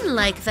to run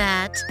like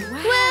that.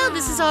 Wow. Well,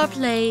 this is our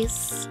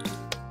place.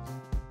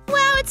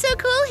 Wow, it's so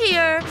cool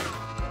here.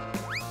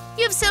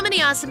 You have so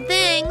many awesome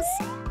things.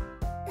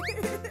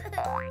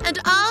 And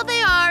all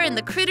they are in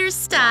the critters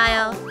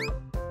style.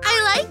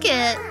 I like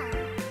it.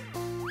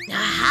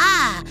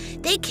 Aha!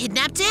 They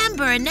kidnapped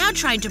Amber and now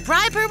trying to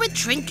bribe her with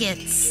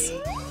trinkets.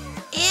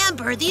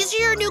 Amber, these are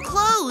your new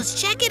clothes.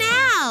 Check it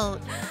out.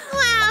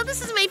 Wow,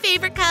 this is my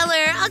favorite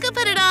color. I'll go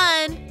put it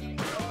on.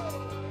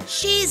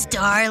 She's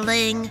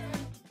darling.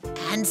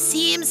 And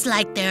seems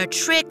like their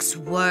tricks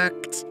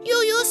worked. You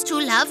used to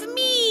love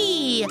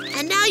me.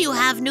 And now you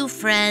have new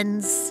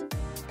friends.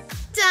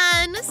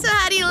 Done. So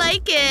how do you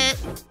like it?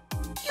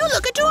 You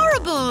look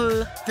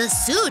adorable. The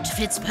suit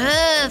fits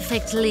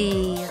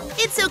perfectly.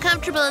 It's so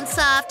comfortable and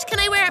soft. Can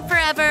I wear it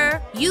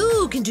forever?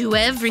 You can do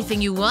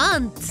everything you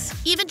want.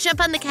 Even jump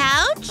on the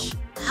couch?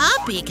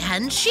 Hoppy,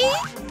 can she?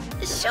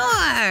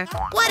 Sure.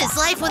 What is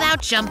life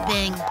without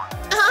jumping?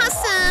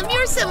 Awesome.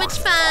 You're so much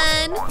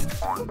fun.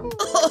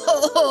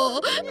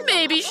 Oh,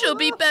 maybe she'll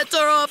be better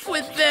off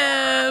with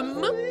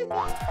them.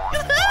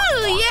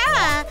 Oh,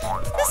 yeah.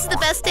 This is the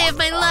best day of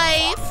my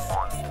life.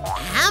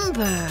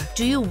 Amber,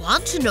 do you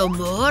want to know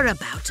more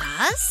about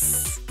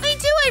us?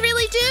 I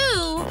really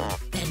do.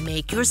 Then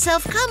make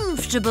yourself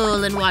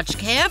comfortable and watch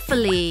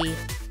carefully.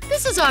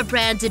 This is our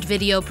branded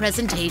video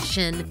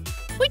presentation.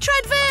 We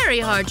tried very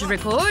hard to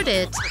record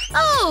it.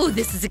 Oh,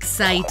 this is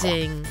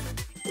exciting.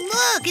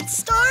 Look, it's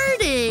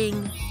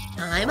starting.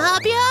 I'm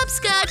Hoppy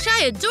Hopscotch.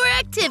 I adore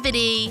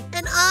activity.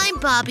 And I'm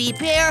Poppy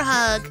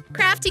Playtime.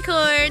 Crafty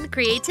corn.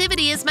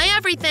 Creativity is my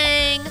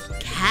everything.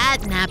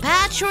 Catnap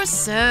at your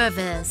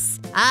service.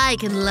 I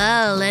can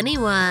lull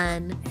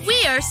anyone.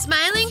 We are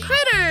smiling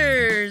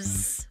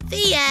critters.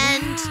 The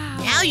end. Wow.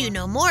 Now you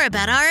know more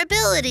about our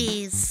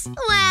abilities.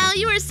 Wow,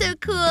 you are so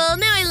cool.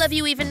 Now I love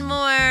you even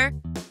more.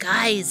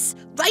 Guys,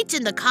 write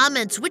in the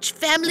comments which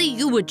family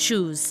you would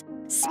choose.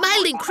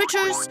 Smiling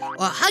critters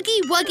or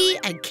Huggy Wuggy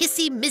and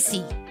Kissy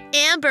Missy.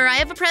 Amber, I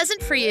have a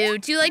present for you.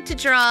 Do you like to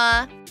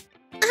draw?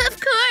 Of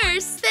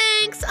course,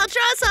 thanks. I'll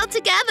draw us all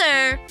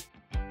together.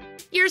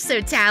 You're so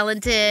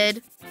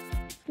talented.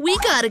 We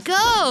gotta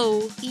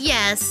go.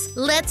 Yes,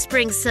 let's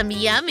bring some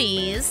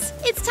yummies.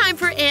 It's time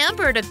for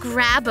Amber to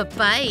grab a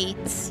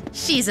bite.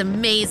 She's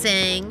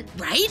amazing.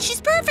 Right?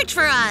 She's perfect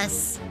for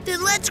us.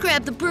 Then let's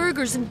grab the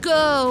burgers and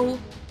go.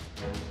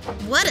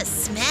 What a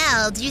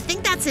smell. Do you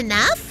think that's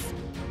enough?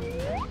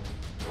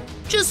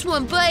 Just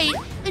one bite,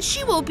 and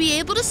she won't be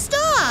able to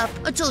stop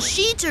until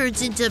she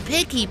turns into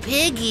Picky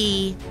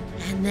Piggy.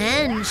 And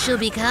then she'll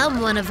become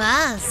one of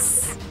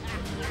us.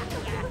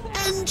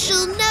 And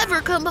she'll never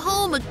come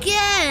home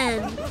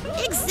again.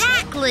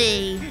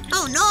 Exactly.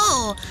 Oh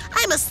no,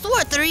 I must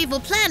thwart their evil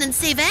plan and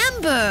save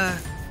Amber.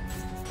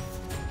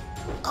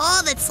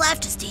 All that's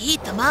left is to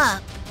heat them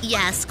up.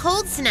 Yes,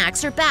 cold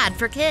snacks are bad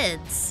for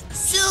kids.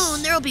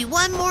 Soon there'll be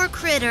one more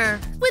critter.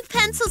 With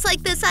pencils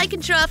like this, I can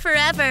draw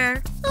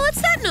forever. Oh,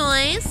 what's that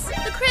noise?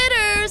 The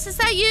critters, is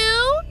that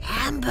you?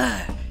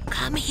 Amber,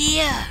 come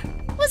here.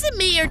 Was it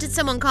me or did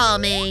someone call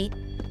me?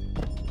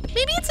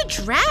 Maybe it's a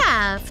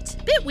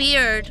draft. Bit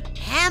weird.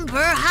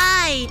 Amber,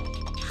 hide.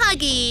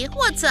 Huggy,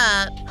 what's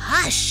up?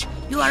 Hush,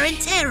 you are in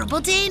terrible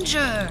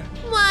danger.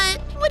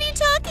 What? What are you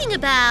talking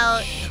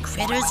about? The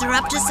critters are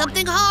up to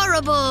something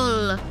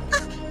horrible.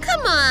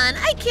 Come on,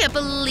 I can't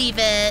believe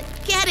it.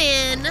 Get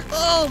in.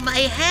 Oh, my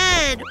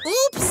head.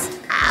 Oops.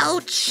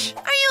 Ouch.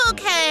 Are you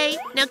okay?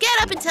 Now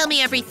get up and tell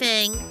me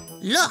everything.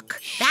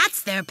 Look,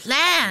 that's their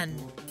plan.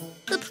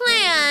 The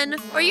plan?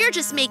 Or you're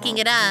just making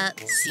it up?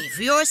 See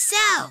for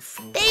yourself.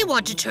 They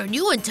want to turn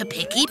you into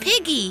Picky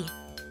Piggy.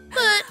 But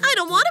I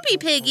don't want to be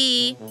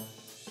Piggy.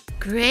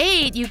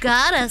 Great, you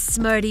got us,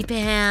 Smarty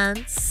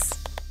Pants.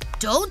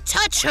 Don't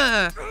touch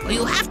her, or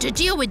you'll have to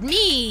deal with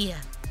me.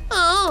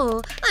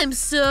 Oh, I'm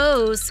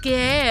so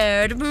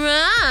scared.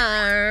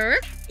 Rawr.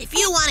 If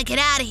you want to get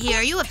out of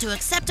here, you have to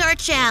accept our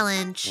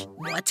challenge.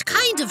 What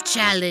kind of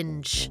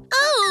challenge?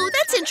 Oh,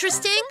 that's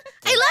interesting.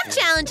 I love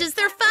challenges.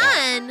 They're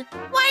fun.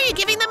 Why are you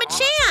giving them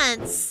a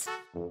chance?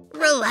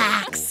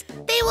 Relax.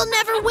 They will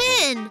never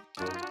win.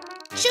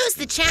 Choose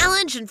the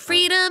challenge and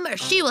freedom, or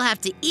she will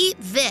have to eat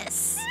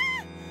this.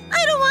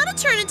 I don't want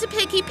to turn into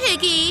Picky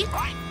Piggy.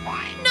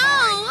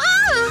 No!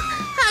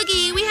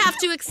 Huggy, we have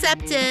to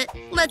accept it.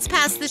 Let's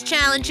pass this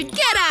challenge and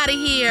get out of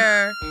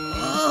here.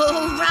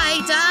 All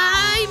right,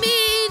 I'm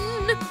in.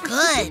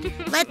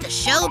 Good. Let the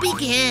show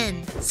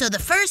begin. So the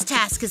first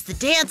task is the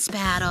dance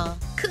battle.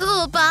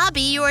 Cool,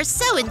 Bobby, you are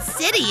so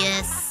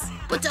insidious.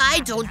 But I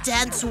don't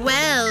dance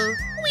well.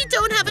 We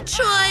don't have a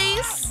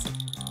choice.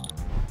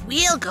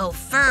 We'll go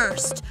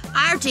first.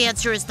 Our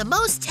dancer is the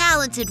most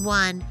talented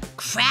one,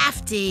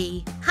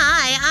 Crafty.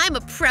 Hi, I'm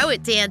a pro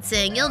at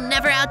dancing. You'll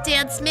never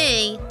outdance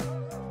me.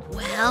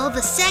 Well,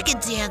 the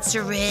second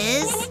dancer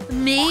is…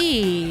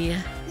 Me.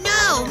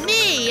 No,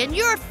 me, and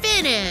you're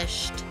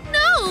finished.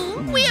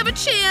 No, we have a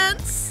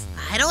chance.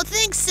 I don't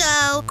think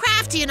so.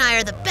 Crafty and I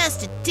are the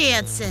best at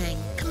dancing.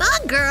 Come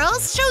on,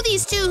 girls, show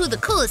these two who the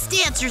coolest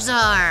dancers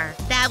are.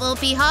 That won't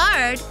be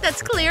hard.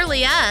 That's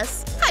clearly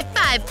us. High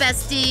five,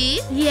 bestie.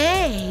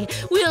 Yay,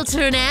 we'll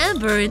turn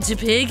Amber into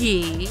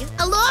Piggy.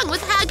 Along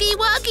with Huggy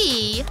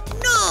Wuggy.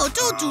 No,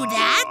 don't do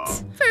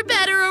that. For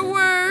better or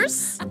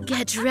worse.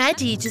 Get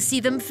ready to see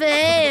them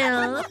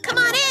fail. Come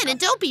on in and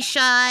don't be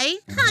shy.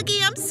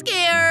 Huggy, I'm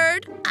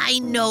scared. I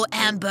know,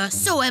 Amber,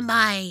 so am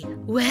I.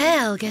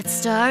 Well, get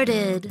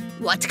started.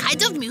 What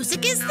kind of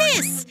music is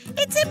this?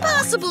 It's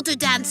impossible to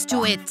dance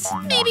to it.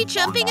 Maybe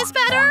jumping is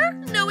better?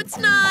 No, it's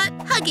not.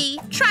 Huggy,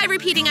 try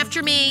repeating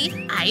after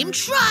me. I'm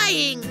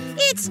trying.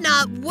 It's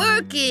not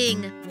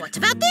working. What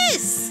about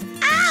this?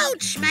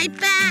 Ouch, my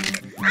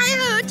back. I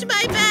hurt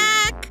my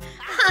back.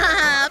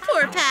 Haha,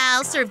 poor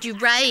pal, served you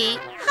right.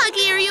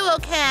 Huggy, are you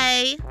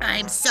okay?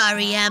 I'm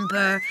sorry,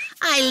 Amber.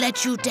 I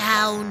let you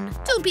down.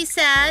 Don't be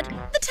sad.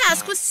 The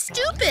task was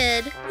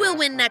stupid. We'll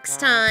win next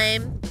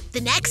time.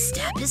 The next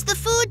step is the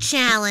food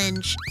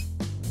challenge.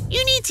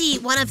 You need to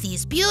eat one of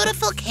these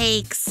beautiful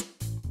cakes.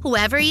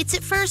 Whoever eats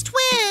it first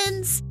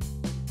wins.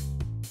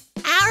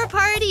 Our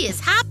party is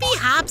Hoppy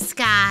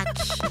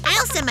Hopscotch.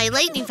 I'll send my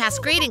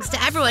lightning-fast greetings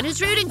to everyone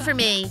who's rooting for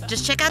me.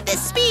 Just check out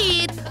this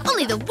speed.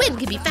 Only the wind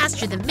can be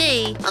faster than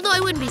me, although I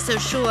wouldn't be so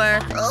sure.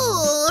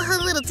 Oh,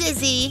 a little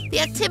dizzy. The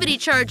activity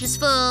charge is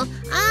full.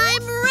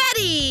 I'm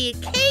ready.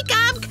 Cake,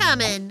 I'm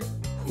coming.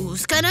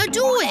 Who's gonna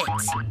do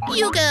it?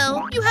 You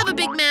go. You have a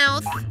big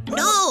mouth.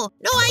 No,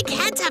 I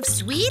can't have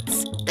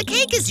sweets. The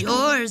cake is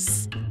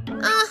yours.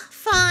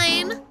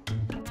 Fine.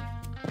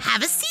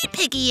 Have a seat,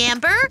 Piggy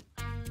Amber.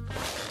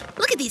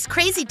 Look at these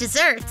crazy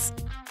desserts.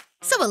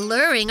 So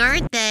alluring,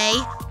 aren't they?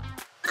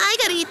 I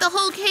gotta eat the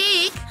whole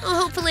cake.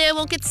 Oh, hopefully I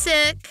won't get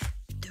sick.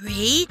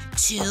 3,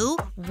 2,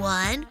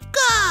 1,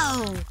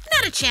 go!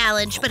 Not a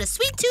challenge, but a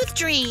sweet tooth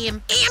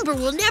dream. Amber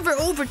will never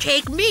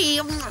overtake me.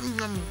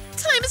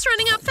 Time is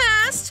running up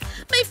fast.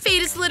 My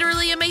fate is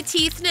literally in my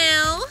teeth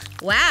now.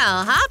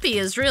 Wow, Hoppy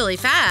is really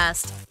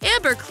fast.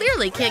 Amber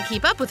clearly can't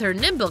keep up with her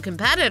nimble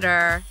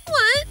competitor.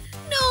 What?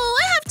 No,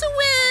 I have to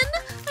win.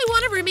 I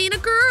want to remain a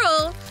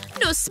girl.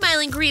 No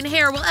smiling green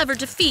hair will ever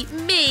defeat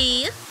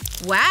me.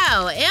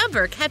 Wow,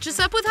 Amber catches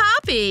up with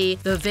Hoppy.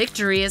 The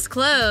victory is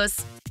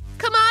close.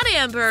 Come on,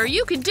 Amber,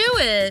 you can do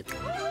it.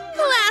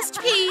 Last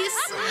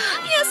piece.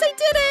 Yes, I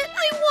did it.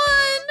 I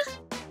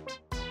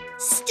won.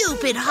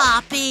 Stupid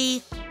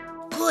Hoppy.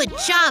 Good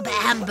job,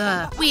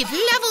 Amber. We've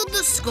leveled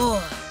the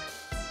score.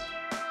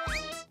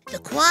 The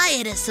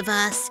quietest of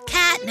us,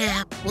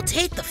 Catnap, will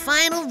take the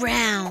final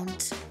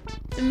round.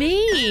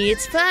 Me,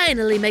 it's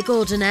finally my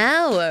golden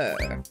hour.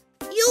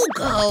 You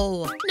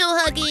go. No,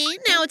 Huggy,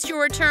 now it's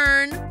your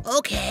turn.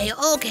 Okay,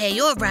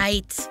 you're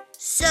right.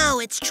 So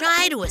it's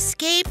try to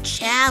escape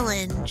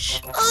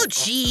challenge. Oh,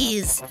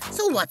 geez.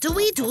 So what do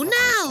we do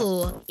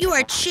now? You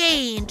are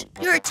chained.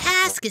 Your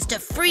task is to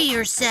free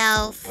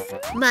yourself.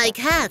 My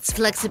cat's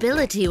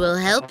flexibility will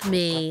help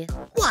me.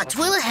 What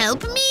will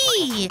help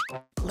me?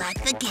 Let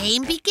the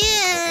game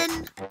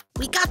begin.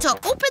 We got to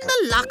open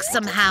the lock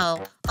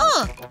somehow.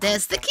 Oh,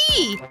 there's the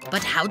key.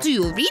 But how do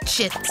you reach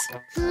it?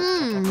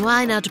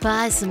 Why not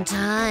buy some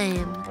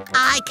time?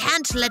 I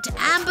can't let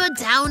Amber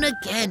down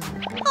again.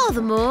 All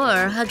the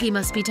more, Huggy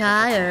must be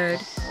tired.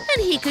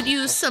 And he could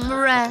use some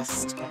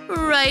rest.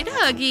 Right,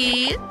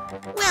 Huggy?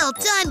 Well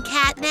done,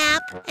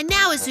 Catnap. And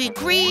now, as we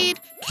agreed,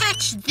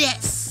 catch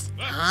this.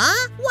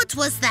 Huh? What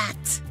was that?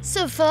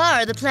 So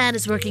far, the plan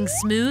is working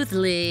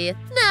smoothly.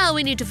 Now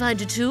we need to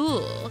find a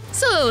tool.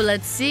 So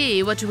let's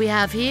see, what do we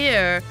have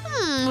here?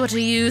 What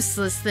a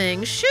useless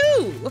thing.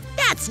 Shoo!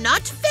 That's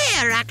not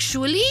fair,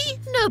 actually.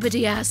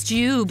 Nobody asked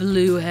you,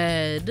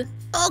 Bluehead.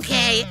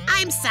 Okay,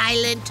 I'm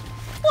silent.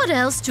 What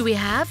else do we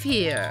have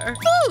here?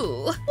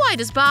 Ooh, why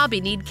does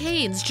Bobby need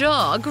Kane's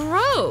jaw?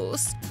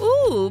 Gross.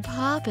 Ooh,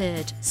 pop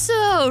it.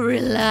 So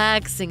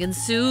relaxing and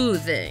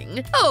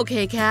soothing.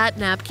 Okay,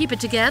 Catnap, keep it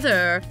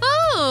together.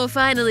 Oh,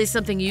 finally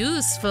something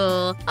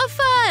useful. A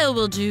file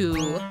will do.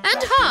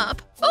 And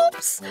Hop.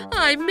 Oops,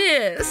 I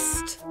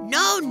missed.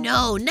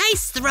 No,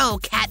 nice throw,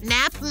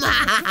 Catnap.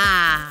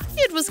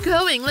 It was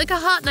going like a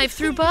hot knife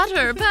through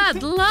butter.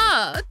 Bad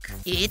luck.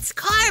 It's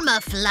karma,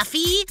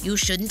 Fluffy. You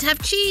shouldn't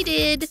have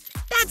cheated.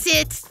 That's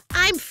it.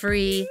 I'm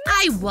free.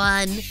 I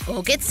won.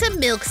 Go get some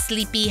milk,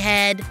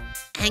 sleepyhead.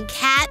 And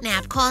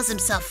Catnap calls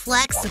himself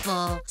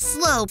flexible.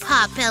 Slow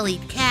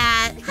pot-bellied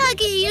cat.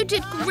 Huggy, you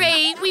did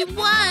great. We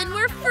won.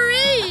 We're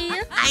free.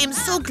 I am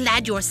so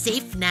glad you're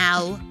safe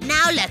now.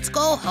 Now let's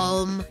go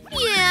home.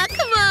 Yeah,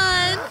 come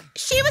on.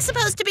 She was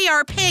supposed to be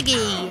our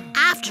piggy.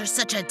 After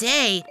such a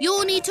day,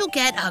 you'll need to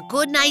get a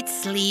good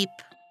night's sleep.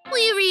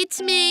 Will you read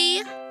to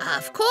me?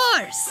 Of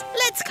course.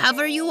 Let's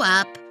cover you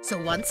up.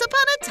 So once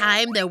upon a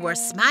time, there were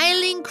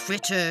smiling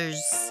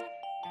critters.